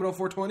Labo coming out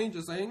 420,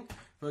 just saying.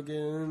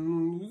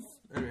 Fucking...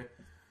 Anyway.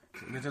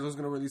 Nintendo's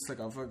gonna release like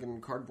a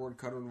fucking cardboard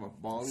cutout of a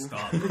bong.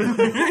 Stop.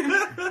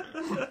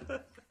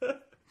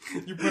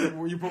 You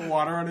put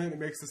water on it and it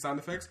makes the sound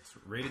effects. It's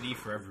rated E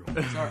for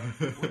everyone.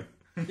 Sorry.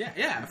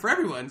 Yeah, for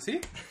everyone.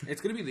 See?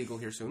 It's gonna be legal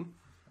here soon.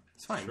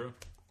 It's fine. True.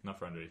 Not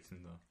for under 18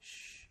 though.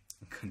 Shh.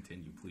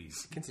 Continue,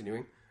 please.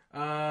 Continuing.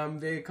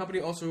 The company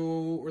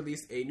also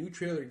released a new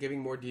trailer giving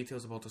more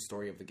details about the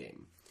story of the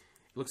game.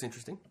 It looks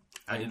interesting.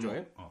 I enjoy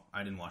it. Oh,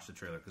 I didn't watch the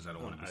trailer because I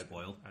don't want to be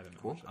spoiled. I didn't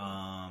cool.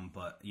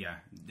 But yeah,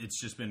 it's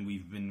just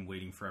we've been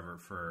waiting forever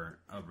for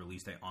a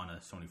release date on a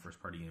Sony first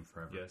party game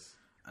forever. Yes.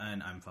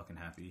 And I'm fucking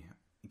happy.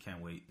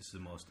 Can't wait. This is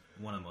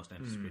one of the most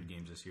anticipated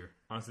games this year.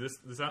 Honestly,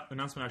 this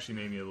announcement actually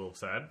made me a little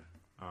sad.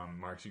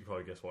 Mark, you can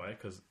probably guess why.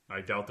 Because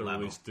I doubt they'll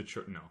release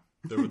Detroit. No.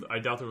 I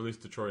doubt they'll release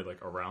Detroit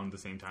like around the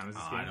same time as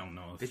this game. I don't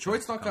know.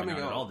 Detroit's not coming out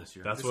at all this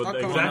year. That's it's what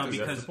exactly.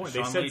 That's the point.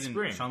 They said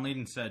spring. Sean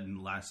Layden said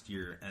last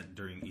year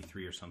during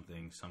E3 or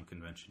something, some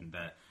convention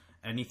that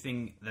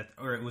anything that,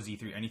 or it was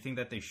E3, anything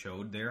that they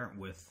showed there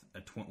with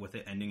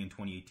it ending in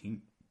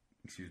 2018.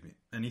 Excuse me.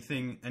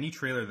 Any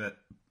trailer that.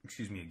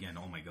 Excuse me again.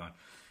 Oh my god.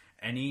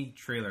 any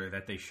trailer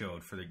that they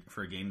showed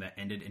for a game that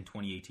ended in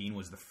 2018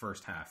 was the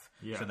first half.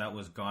 Yeah. So that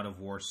was God of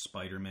War,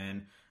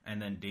 Spider-Man,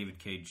 and then David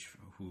Cage,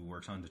 who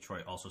works on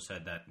Detroit, also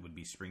said that would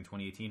be spring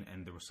 2018,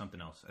 and there was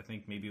something else. I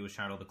think maybe it was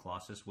Shadow of the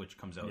Colossus, which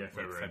comes out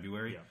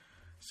February. Yeah.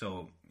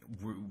 So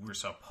we're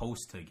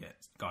supposed to get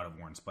God of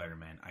War and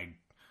Spider-Man.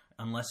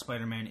 Unless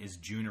Spider-Man is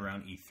June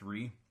around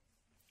E3,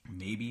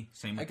 maybe.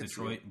 Same with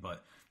Detroit,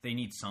 but they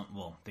need some.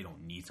 Well, they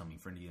don't need something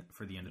for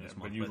the end of this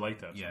month. But you'd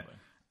like that. Yeah. Something.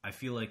 I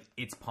feel like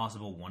it's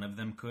possible one of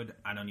them could.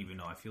 I don't even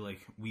know. I feel like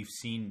we've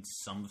seen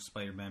some of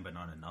Spider-Man, but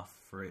not enough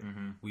for it.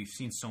 Mm-hmm. We've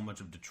seen so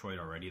much of Detroit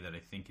already that I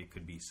think it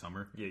could be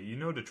summer. Yeah,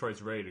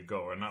 Detroit's ready to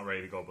go, or not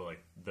ready to go, but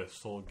like the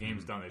whole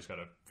game's done. They just got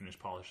to finish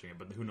polishing it.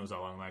 But who knows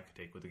how long that could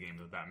take with a game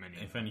with that many.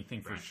 If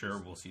anything, branches. for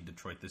sure, we'll see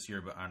Detroit this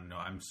year. But I don't know.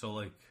 I'm so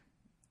like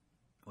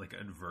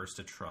adverse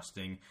to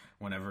trusting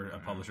whenever a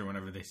publisher,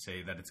 whenever they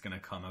say that it's going to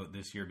come out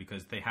this year,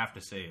 because they have to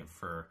say it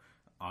for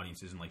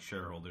audiences and like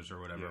shareholders or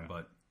whatever. Yeah.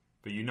 But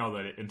you know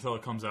that until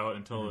it comes out,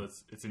 until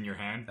it's in your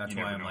hand. That's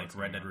why I'm like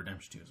Red Dead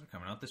Redemption 2 is it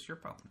coming out this year?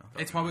 Probably not.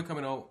 It's probably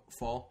coming out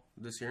fall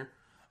this year.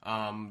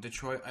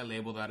 Detroit, I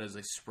label that as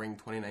a spring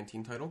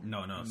 2019 title.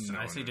 No.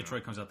 I say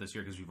Detroit comes out this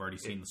year because we've already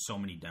seen so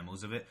many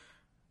demos of it.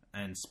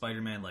 And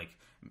Spider-Man, like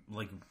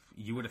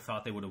you would have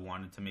thought they would have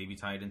wanted to maybe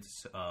tie it into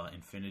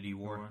Infinity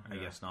War. I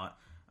guess not.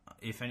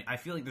 If any, I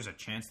feel like there's a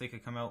chance they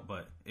could come out,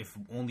 but if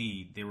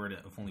only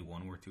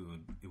one were to,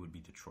 it would be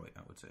Detroit.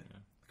 I would say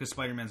because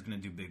Spider-Man's going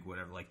to do big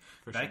whatever. Like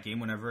for that game,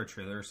 whenever a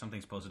trailer or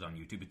something's posted on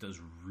YouTube, it does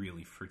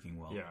really freaking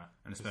well. Yeah,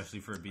 and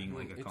especially for it being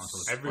like a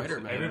console.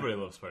 Everybody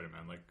loves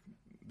Spider-Man. Like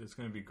it's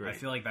going to be great. I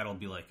feel like that'll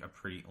be like a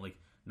pretty like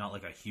not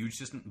like a huge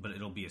system, but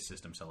it'll be a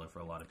system seller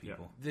for a lot of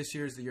people. Yeah. This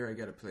year's the year I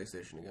get a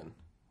PlayStation again.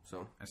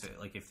 So I say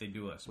like if they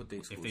do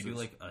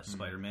like a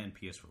Spider-Man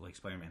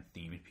Spider-Man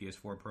themed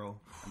PS4 Pro,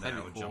 then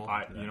I would jump.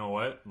 You know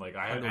what? Like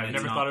I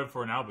never thought of it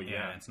before now, but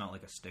yeah, it's not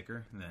like a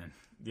sticker. Then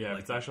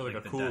it's actually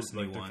like a cool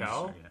like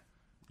decal.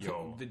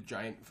 Yo, the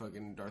giant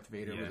fucking Darth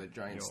Vader with a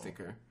giant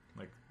sticker.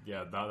 Like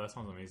that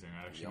sounds amazing.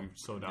 I actually am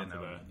so down for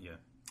that.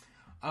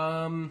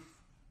 Yeah.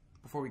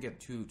 Before we get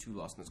too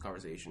lost in this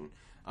conversation,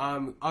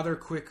 other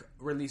quick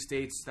release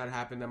dates that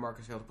happened that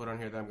Marcus failed to put on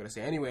here that I'm going to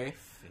say anyway.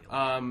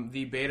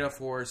 The beta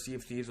for Sea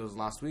of Thieves was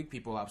last week.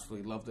 People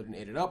absolutely loved it and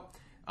ate it up.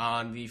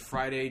 On the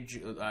Friday,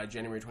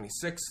 January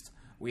 26th,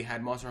 we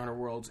had Monster Hunter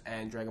Worlds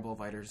and Dragon Ball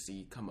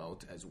FighterZ come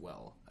out as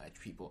well, which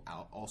people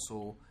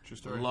also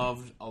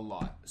loved a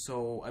lot.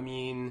 So, I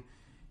mean,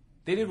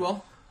 they did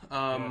well.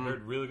 I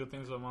heard really good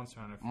things about Monster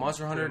Hunter.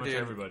 Monster Hunter did.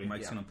 Everybody.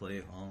 Mike's going to play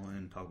it all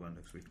and talk about it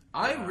next week.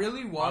 I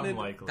really wanted...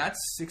 That's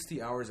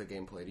 60 hours of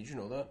gameplay. Did you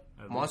know that?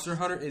 Monster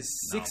Hunter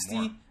is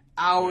 60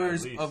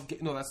 hours of...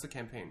 No, that's the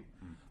campaign.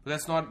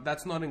 But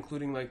that's not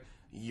including, like,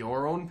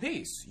 your own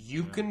pace.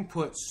 You can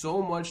put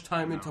so much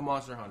time into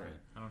Monster Hunter.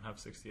 I don't have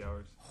 60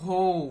 hours.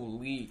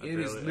 Holy... It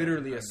is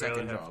literally a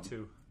second job.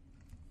 2.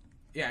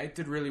 Yeah, it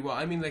did really well.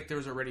 I mean, like, there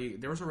was already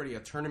a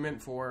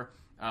tournament for...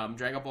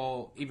 Dragon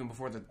Ball, even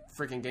before the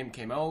freaking game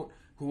came out,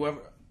 whoever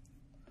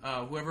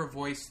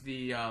voiced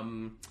the I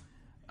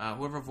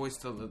don't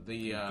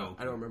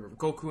remember,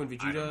 Goku and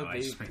Vegeta.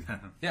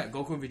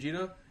 Goku and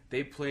Vegeta.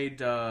 They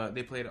played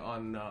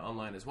on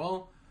online as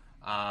well.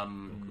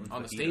 On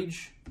the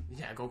stage.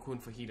 Yeah, Goku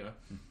and Fajita.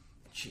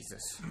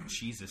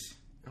 Jesus.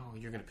 Oh,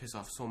 you're gonna piss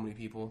off so many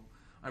people.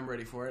 I'm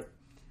ready for it.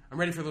 I'm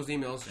ready for those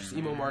emails. Just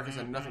email Marcus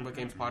at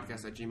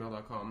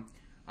nothingbutgamespodcast@gmail.com.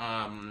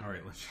 All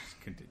right, let's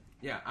just continue.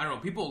 Yeah, I don't know.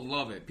 People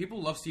love it.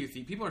 People love Sea of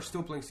Thieves. People are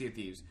still playing Sea of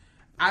Thieves.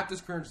 At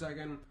this current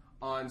second,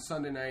 on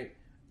Sunday night,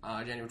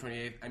 January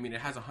 28th, I mean,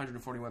 it has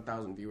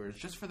 141,000 viewers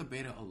just for the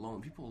beta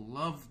alone. People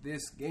love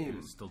this game.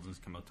 It still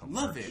doesn't come out till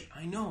Love March. it.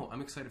 I know.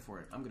 I'm excited for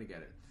it. I'm going to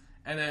get it.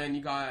 And then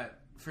you got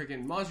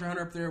freaking Monster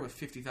Hunter up there with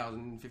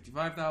 50,000,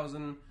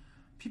 55,000.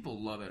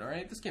 People love it, all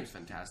right? This game's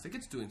fantastic.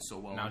 It's doing so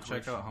well. Now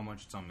check out how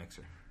much it's on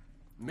Mixer.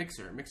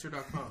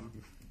 Mixer.com.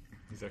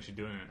 He's actually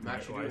doing it.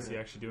 Why is he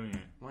actually doing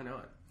it? Why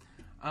not?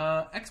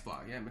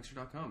 Xbox,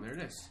 Mixer.com. There it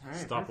is. All right,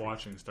 Stop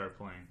watching, start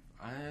playing.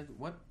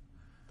 What?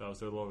 That was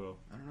their logo.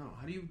 I don't know.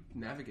 How do you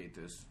navigate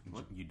this?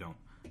 What? You don't.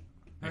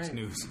 Next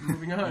news.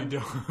 Moving on. You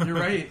don't. You're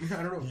right.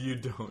 I don't know. You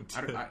don't.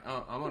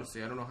 I'm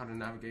honestly, I don't know how to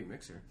navigate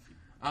Mixer.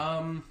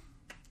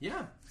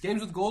 Yeah.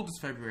 Games with Gold this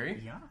February.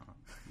 Yeah.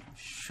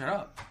 Shut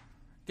up.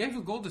 Games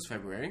with Gold this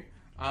February.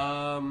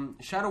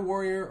 Shadow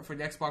Warrior for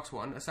the Xbox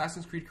One.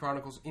 Assassin's Creed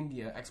Chronicles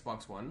India,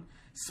 Xbox One.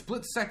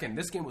 Split Second.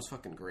 This game was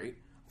fucking great.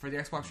 For the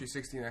Xbox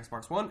 360 and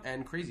Xbox One.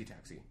 And Crazy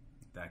Taxi.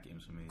 That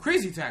game's amazing.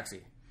 Crazy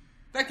Taxi.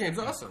 That game's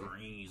awesome.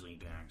 Crazy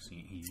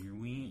Taxi. Here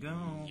we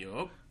go.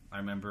 Yup. I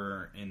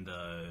remember in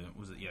the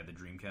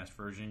Dreamcast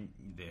version,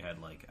 they had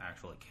like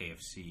actual like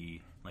KFC,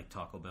 like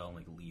Taco Bell,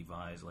 like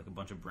Levi's, like a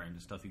bunch of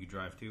branded stuff you could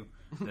drive to.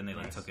 Then they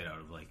like took it out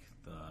of like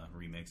the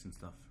remakes and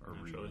stuff or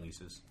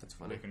re-releases. That's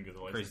funny.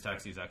 Crazy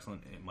Taxi is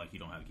excellent. Mike, you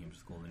don't have Games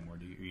with Gold anymore,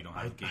 do you? Or you don't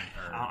have game?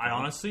 I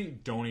honestly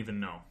don't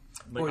even know.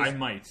 Like I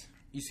might.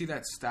 You see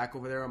that stack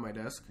over there on my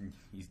desk?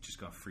 He's just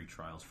got free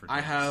trials for. I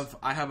have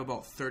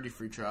about 30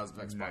 free trials of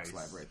Xbox Nice.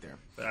 Live right there.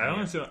 But I don't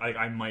understand.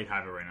 I might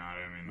have it right now. I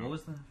don't even know. What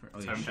was that? Oh,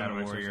 yeah, Time Shadow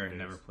Warrior Warrior. I days.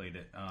 never played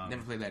it.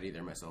 Never played that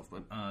either myself,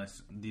 but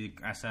The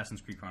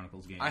Assassin's Creed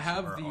Chronicles games. I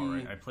have are the-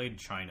 alright. I played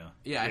China.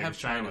 yeah, I have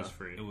China. was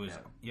free. It was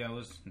it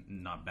was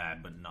not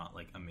bad, but not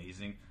like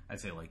amazing. I'd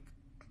say like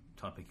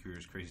Top of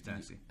Curious Crazy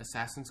Taxi.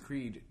 Assassin's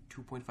Creed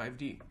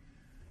 2.5D.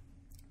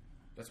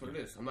 That's what it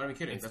is. I'm not even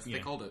kidding. That's what they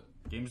called it.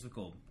 Games of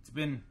Gold. It's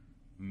been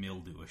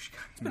mildewish.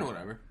 It's been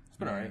whatever. It's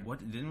been alright. What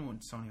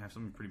didn't Sony have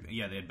something pretty?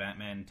 Yeah, they had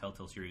Batman,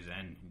 Telltale series,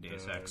 and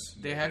Deus Ex.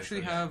 They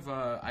actually have.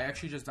 I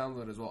actually just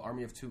downloaded as well.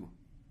 Army of Two,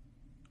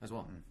 as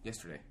well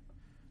yesterday.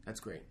 That's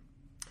great.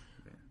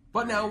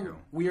 But There now you go.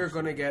 we are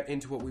going to get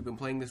into what we've been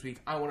playing this week.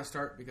 I want to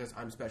start because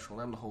I'm special.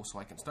 I'm the host, so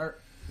I can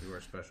start. You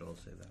are special. I'll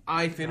say that.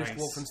 I finished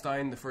Nice.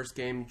 Wolfenstein, the first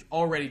game.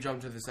 Already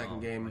jumped to the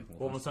second game,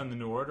 Wolfenstein: The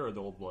New Order or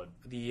the Old Blood?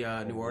 the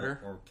New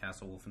Order. or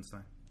Castle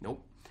Wolfenstein.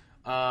 Nope.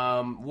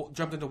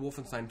 Jumped into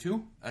Wolfenstein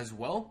 2 as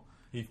well.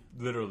 He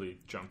literally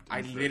jumped. I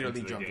into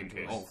literally the jumped game into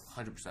case. it. Oh,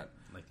 100%.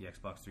 Like the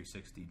Xbox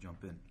 360,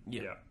 jump in.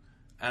 Yeah.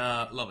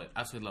 Yeah. Love it.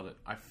 Absolutely love it.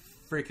 I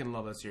freaking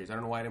love that series. I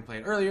don't know why I didn't play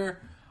it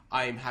earlier.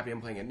 I'm happy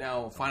I'm playing it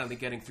now. Finally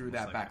getting through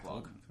that Like I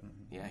backlog. told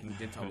you. Yeah, he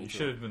did tell me You to.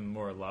 should have been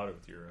more louder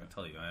with your. I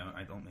tell you,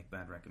 I don't make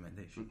bad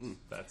recommendations.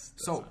 That's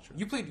So, not true.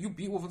 you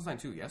beat Wolfenstein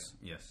 2, yes?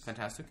 Yes.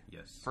 Fantastic.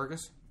 Yes.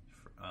 Fergus?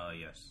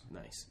 Yes.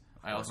 Nice.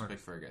 I also picked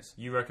Fergus.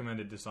 You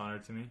recommended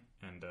Dishonored to me,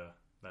 and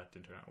that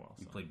didn't turn out well.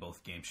 You So. played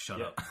both games. Shut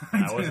Yeah. up.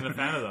 I wasn't a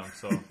fan of them,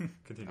 so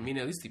continue. I mean,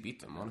 at least he beat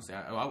them, honestly.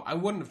 I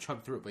wouldn't have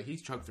chugged through it, but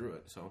he's chugged through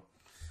it, so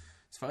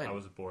it's fine. I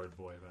was a bored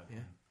boy,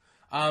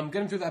 but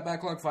Getting through that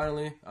backlog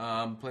finally.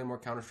 Playing more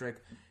Counter-Strike.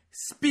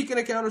 Speaking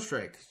of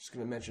Counter-Strike, just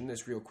going to mention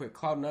this real quick.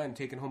 Cloud9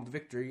 taking home the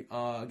victory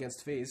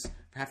against FaZe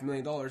for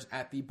 $500,000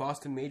 at the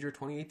Boston Major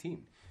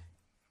 2018.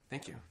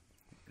 Thank you.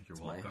 You're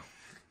my- welcome.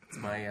 It's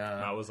my.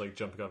 I was like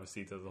jumping off a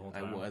seat the whole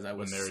time. I was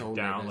when they were so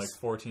down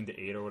nervous. like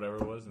 14-8 or whatever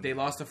it was. And They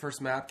lost the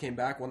first map, came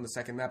back, won the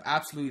second map,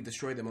 absolutely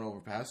destroyed them on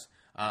overpass.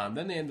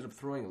 Then they ended up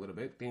throwing a little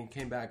bit. They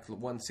came back,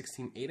 won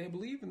 16-8, I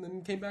believe, and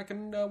then came back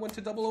and went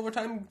to double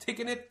overtime,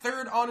 taking it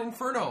third on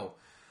Inferno.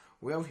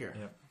 Way out here.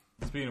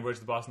 Yeah. Speaking of which,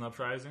 the Boston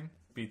Uprising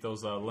beat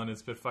those London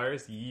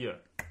Spitfires. Yeah,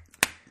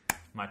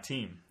 my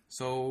team.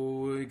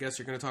 So I guess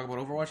you're going to talk about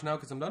Overwatch now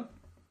because I'm done?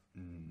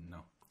 No.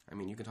 I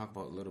mean, you can talk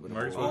about a little bit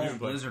Might of as well Overwatch. do-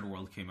 Blizzard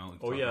World came out. We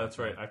can Oh talk yeah, about that's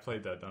right. I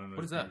played that. I don't know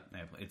What is that?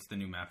 Yeah, it's the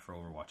new map for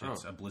Overwatch.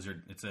 It's a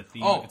Blizzard. It's a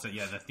theme. Oh. It's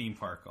the theme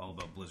park all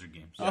about Blizzard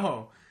games.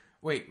 Oh,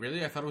 wait,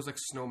 really? I thought it was like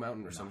Snow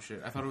Mountain or some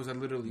shit. I thought it was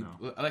literally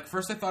like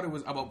first I thought it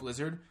was about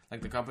Blizzard,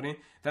 like the company.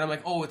 Then I'm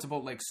like, oh, it's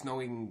about like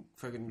snowing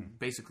freaking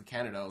basically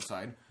Canada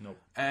outside. Nope.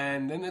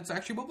 And then it's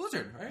actually about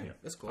Blizzard. All right,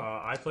 that's cool.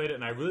 I played it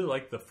and I really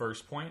liked the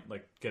first point,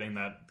 like getting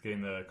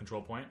the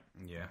control point.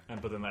 Yeah.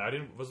 But then like,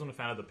 wasn't a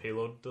fan of the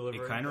payload delivery.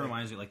 It kind of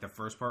reminds me, like the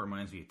first part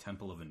reminds me of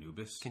Temple of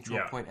Anubis. Control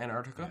yeah. Point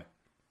Antarctica.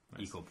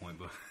 Eco Point,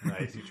 but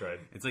Nice, you tried.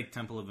 it's like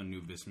Temple of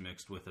Anubis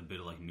mixed with a bit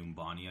of like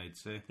Numbani, I'd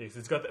say. Yeah, 'cause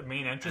it's got the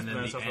main entrance, And but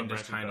then it's the also end is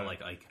branching kind of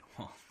back. like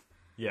Iconwall.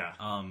 Yeah.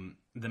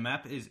 The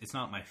map it's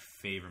not my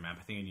favorite map.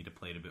 I think I need to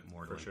play it a bit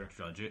more to sure.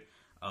 judge it.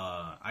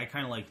 I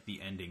kind of like the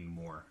ending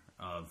more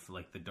of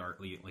like the dark,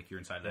 like you're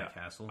inside that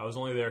castle. I was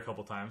only there a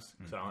couple times,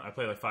 so I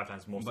played like 5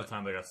 times. Most of But- the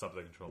time, they got stuff at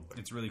the control point.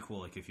 It's really cool.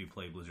 Like if you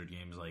play Blizzard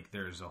games, like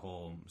there's a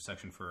whole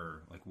section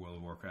for like World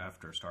of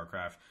Warcraft or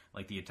StarCraft.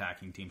 Like the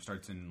attacking team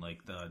starts in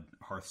like the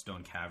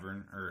Hearthstone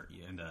Cavern or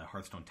in the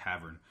Hearthstone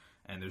Tavern,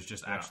 and there's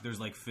just actually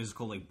there's like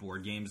physical like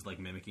board games like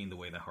mimicking the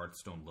way that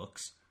Hearthstone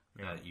looks.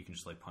 That you can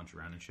just like punch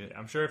around and shit.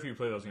 I'm sure if you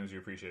play those games, you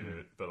appreciate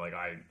it. But like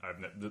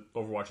the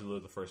Overwatch is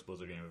literally the first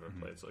Blizzard game I've ever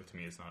played. So like to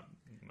me, it's not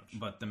much.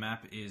 But the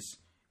map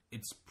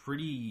it's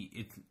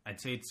pretty. I'd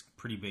say it's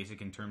pretty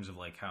basic in terms of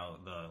like how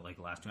the like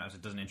last two maps.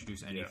 It doesn't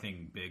introduce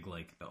anything big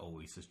like the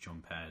Oasis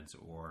jump pads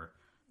or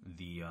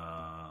the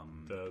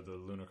the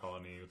lunar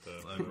colony with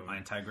the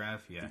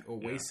anti-grav. Yeah,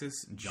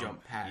 Oasis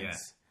jump pads. Yeah.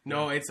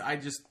 No,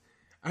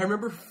 I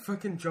remember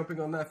fucking jumping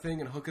on that thing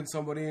and hooking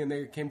somebody, and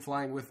they came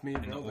flying with me.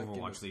 In the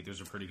Overwatch League,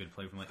 there's a pretty good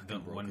play from like the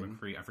one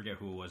McCree. I forget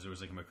who it was. There was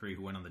like a McCree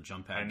who went on the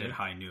jump pad, did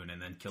high noon,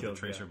 and then killed the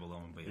tracer below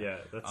him. But yeah,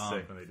 that's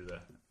sick when they do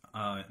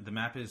that. The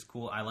map is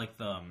cool. I like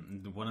the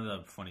one of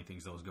the funny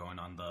things that was going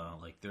on.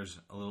 There's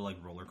a little like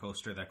roller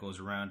coaster that goes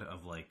around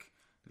of like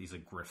these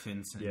like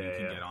griffins, and you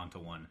can get onto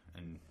one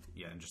and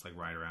just like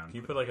ride around. Can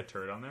you put like a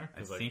turret on there? I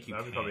Like, think you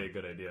that'd be can. probably a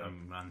good idea.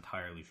 I'm not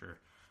entirely sure,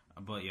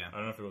 but yeah. I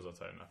don't know if it goes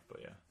outside enough, but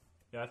yeah.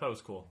 Yeah, I thought it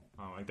was cool.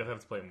 I definitely have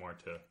to play it more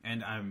too.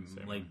 And I'm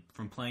like,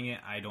 from playing it,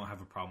 I don't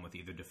have a problem with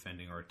either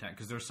defending or attack.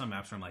 Because there's some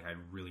maps where I'm like, I'd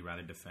really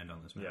rather defend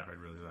on this map. Yeah. I'd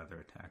really rather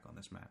attack on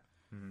this map.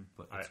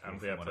 But I it's don't cool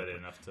think I from what played it played.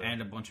 enough to.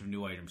 And a bunch of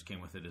new items came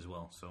with it as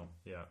well. So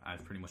Yeah.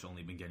 I've pretty much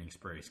only been getting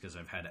sprays because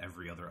I've had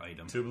every other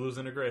item. 2 blues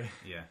and a gray.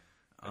 Yeah.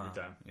 Every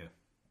time. Yeah.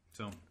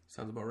 So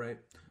Sounds about right.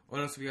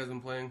 What else have you guys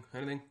been playing?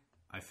 Anything?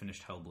 I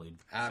finished Hellblade.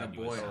 Attaboy,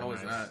 Senua's how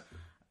was nice. that?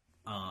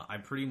 I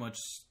pretty much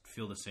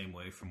feel the same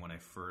way from when I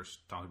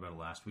first talked about it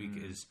last week.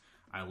 Is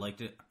I liked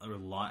it a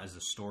lot as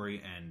a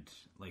story and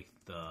like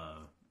the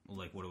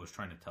like what it was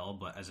trying to tell,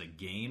 but as a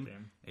game,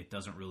 it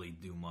doesn't really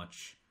do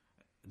much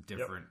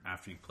different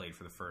after you played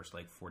for the first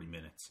like 40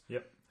 minutes.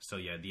 Yep. So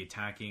yeah, the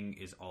attacking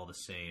is all the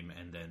same,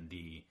 and then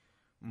the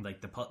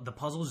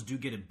puzzles do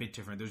get a bit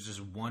different. There's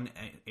just one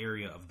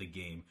area of the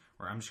game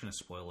where I'm just gonna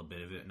spoil a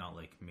bit of it, not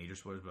like major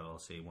spoilers, but I'll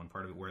say one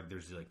part of it where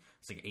there's like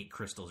it's like 8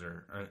 crystals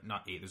or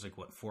not 8. There's like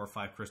 4 or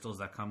 5 crystals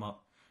that come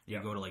up. You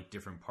go to like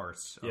different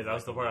parts. Yeah, that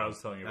was the part I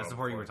was telling you about. That's the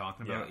part before. you were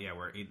talking about. Yeah,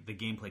 where the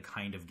gameplay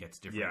kind of gets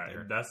different. Yeah,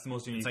 there. that's the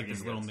most unique. It's like thing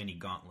this little mini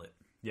gauntlet.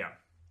 Yeah,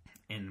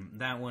 and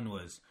that one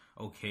was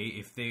okay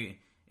if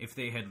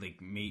they had like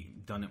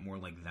done it more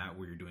like that,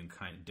 where you're doing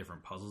kind of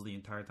different puzzles the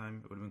entire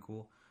time. It would have been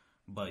cool.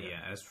 But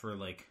yeah, as for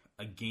like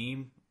a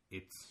game,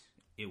 it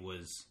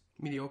was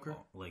mediocre.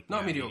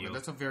 Not mediocre.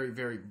 That's a very,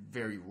 very,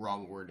 very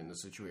wrong word in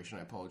this situation.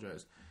 I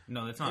apologize.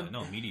 No, that's not.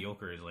 No,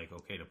 mediocre is like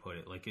okay to put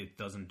it. Like it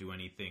doesn't do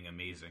anything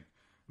amazing.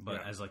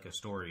 But as like a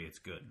story, it's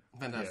good.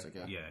 Fantastic,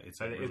 yeah. Yeah,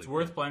 it's really it's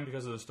worth playing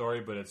because of the story,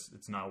 but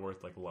it's not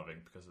worth like loving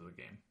because of the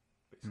game.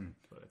 Basically,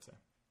 that's what I'd say.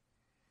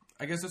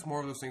 I guess it's more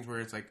of those things where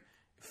it's like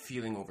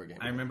feeling over game.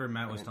 I remember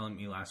Matt was telling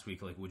me last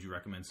week, like, would you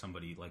recommend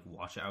somebody like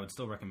watch it? I would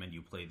still recommend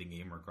you play the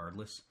game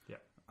regardless. Yeah,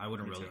 I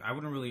wouldn't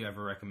really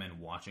ever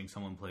recommend watching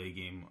someone play a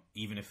game,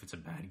 even if it's a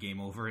bad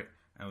game over it.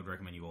 I would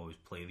recommend you always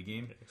play the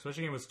game,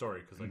 especially a game with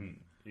story, because like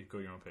you go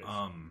your own pace.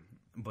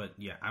 But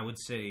yeah, I would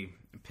say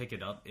pick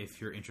it up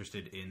if you're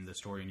interested in the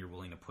story and you're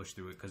willing to push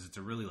through it, because it's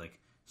a really like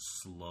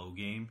slow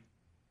game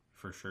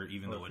for sure.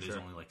 Even though it is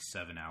only like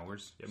 7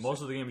 hours. Yeah,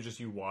 most of the game is just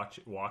you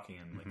walking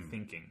and like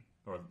thinking,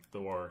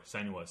 or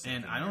Senua's.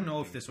 And I don't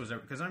know if this was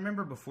because I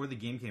remember before the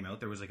game came out,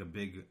 there was like a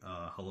big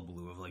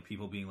hullabaloo of like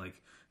people being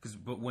like,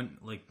 but when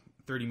like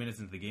 30 minutes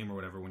into the game or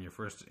whatever, when you're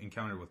first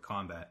encountered with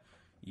combat,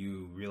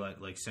 you realize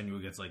like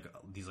Senua gets like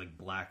these like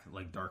black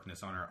like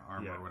darkness on her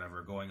arm or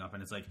whatever going up,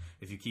 and it's like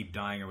if you keep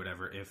dying or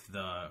whatever, if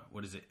the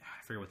what is it?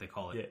 I forget what they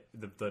call it.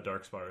 Yeah, the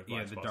dark spot.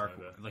 Yeah, the dark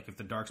like if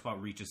the dark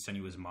spot reaches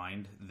Senua's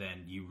mind,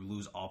 then you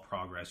lose all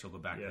progress. You'll go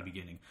back to the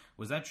beginning.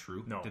 Was that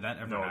true? No, did that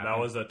ever happen? That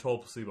was a total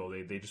placebo.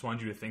 They just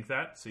wanted you to think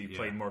that, so you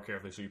played more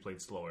carefully, so you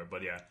played slower.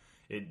 But yeah.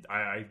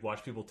 I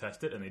watched people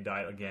test it, and they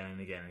die again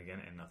and again and again,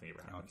 and nothing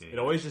ever happens. Okay. It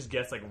always just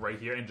gets like right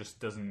here and just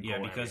doesn't. Yeah,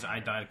 because I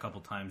died a couple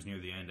times near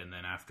the end, and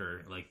then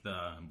after like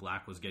the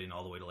black was getting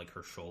all the way to like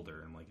her shoulder,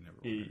 and like never.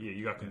 Yeah,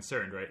 you got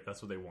concerned, right?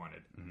 That's what they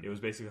wanted. It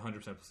was basically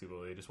 100%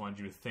 placebo. They just wanted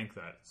you to think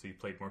that, so you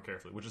played more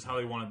carefully, which is how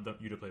they wanted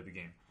you to play the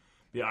game.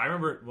 Yeah, I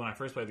remember when I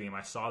first played the game,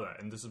 I saw that,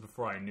 and this is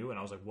before I knew, and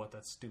I was like, "What?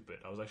 That's stupid."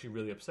 I was actually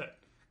really upset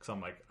because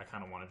I'm like, I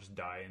kind of want to just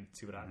die and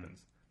see what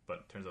happens, but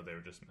it turns out they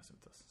were just messing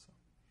with us.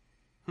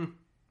 So.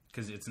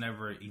 Because it's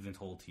never even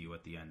told to you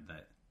at the end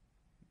that,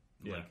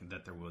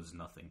 that there was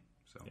nothing.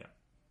 So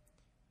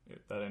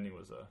that ending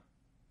was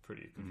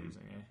pretty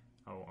confusing.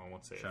 I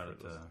won't say. Shout out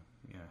to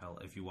hell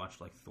if you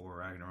watch like Thor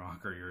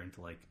Ragnarok or you're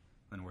into like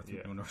the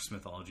Norse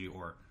mythology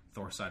or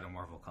Thor side of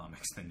Marvel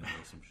comics, then you'll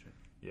know some shit.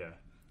 Yeah,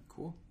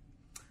 cool.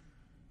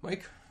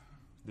 Mike,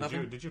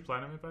 did you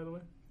platinum it by the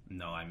way?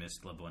 No, I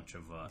missed a bunch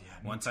of.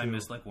 Once I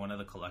missed like one of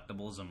the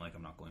collectibles, I'm like,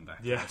 I'm not going back.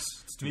 Yes,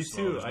 it's too me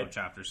slow. too. There's no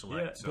chapter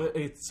select. Yeah, but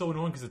it's so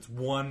annoying because it's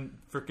one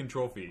freaking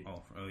trophy.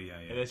 Oh yeah.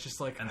 And it's just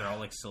like, and they're all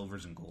like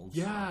silvers and golds.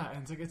 Yeah,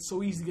 and it's like it's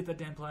so easy to get that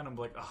damn platinum. I'm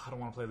like, I don't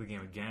want to play the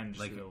game again.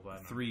 Just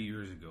like 3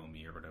 years ago,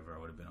 me or whatever, I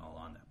would have been all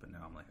on that. But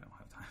now I'm like, I don't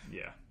have time.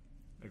 Yeah,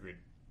 agreed.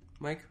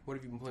 Mike, what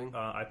have you been playing?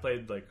 I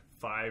played like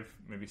 5,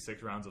 maybe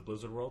 6 rounds of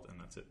Blizzard World, and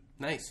that's it.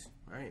 Nice.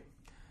 All right.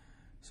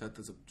 So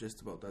that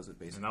just about does it,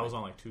 basically. And that was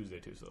on like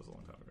Tuesday too, so that was a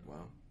long time ago.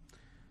 Wow.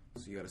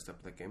 So you got to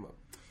step that game up.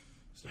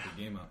 Step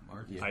the game up,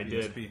 Mark. Yeah. I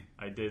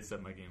did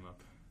step my game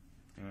up.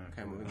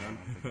 Okay, moving on.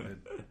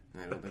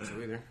 I don't think so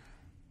either.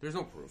 There's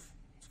no proof.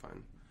 It's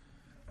fine.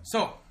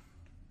 So,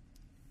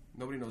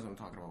 nobody knows what I'm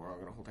talking about. We're all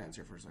going to hold hands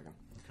here for a second.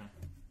 Okay.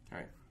 All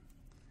right.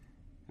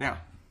 Now.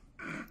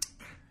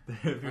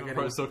 People are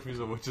probably so confused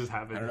about what just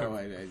happened. I don't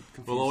know.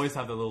 We'll always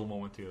have that little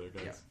moment together,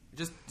 guys.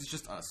 Yeah. It's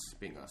just us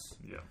being us.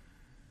 Yeah.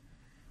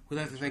 We'd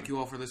like to thank you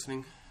all for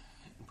listening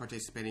and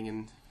participating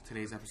in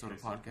today's episode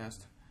of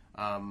podcast.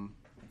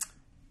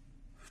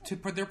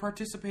 They're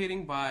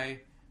participating by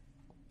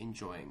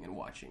enjoying and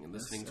watching and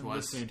listening to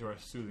us. Listening to our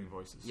soothing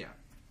voices. Yeah.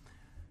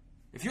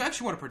 If you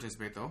actually want to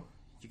participate, though,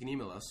 you can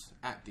email us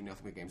at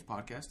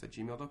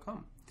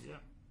thenothingbatgamespodcast@gmail.com. Yeah.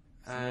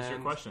 Send us your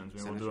questions.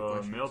 Maybe we'll do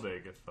a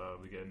mailbag if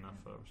we get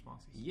enough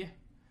responses. Yeah.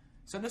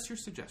 Send us your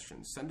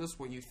suggestions. Send us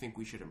what you think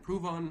we should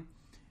improve on.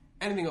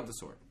 Anything of the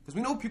sort. Because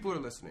we know people are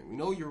listening. We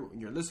know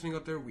you're listening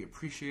out there. We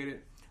appreciate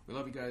it. We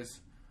love you guys.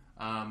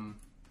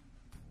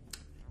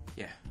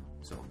 Yeah.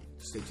 So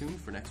stay tuned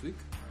for next week.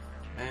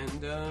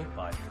 And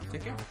bye.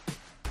 Take care.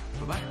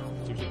 Bye-bye.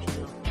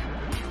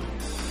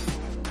 Cheers.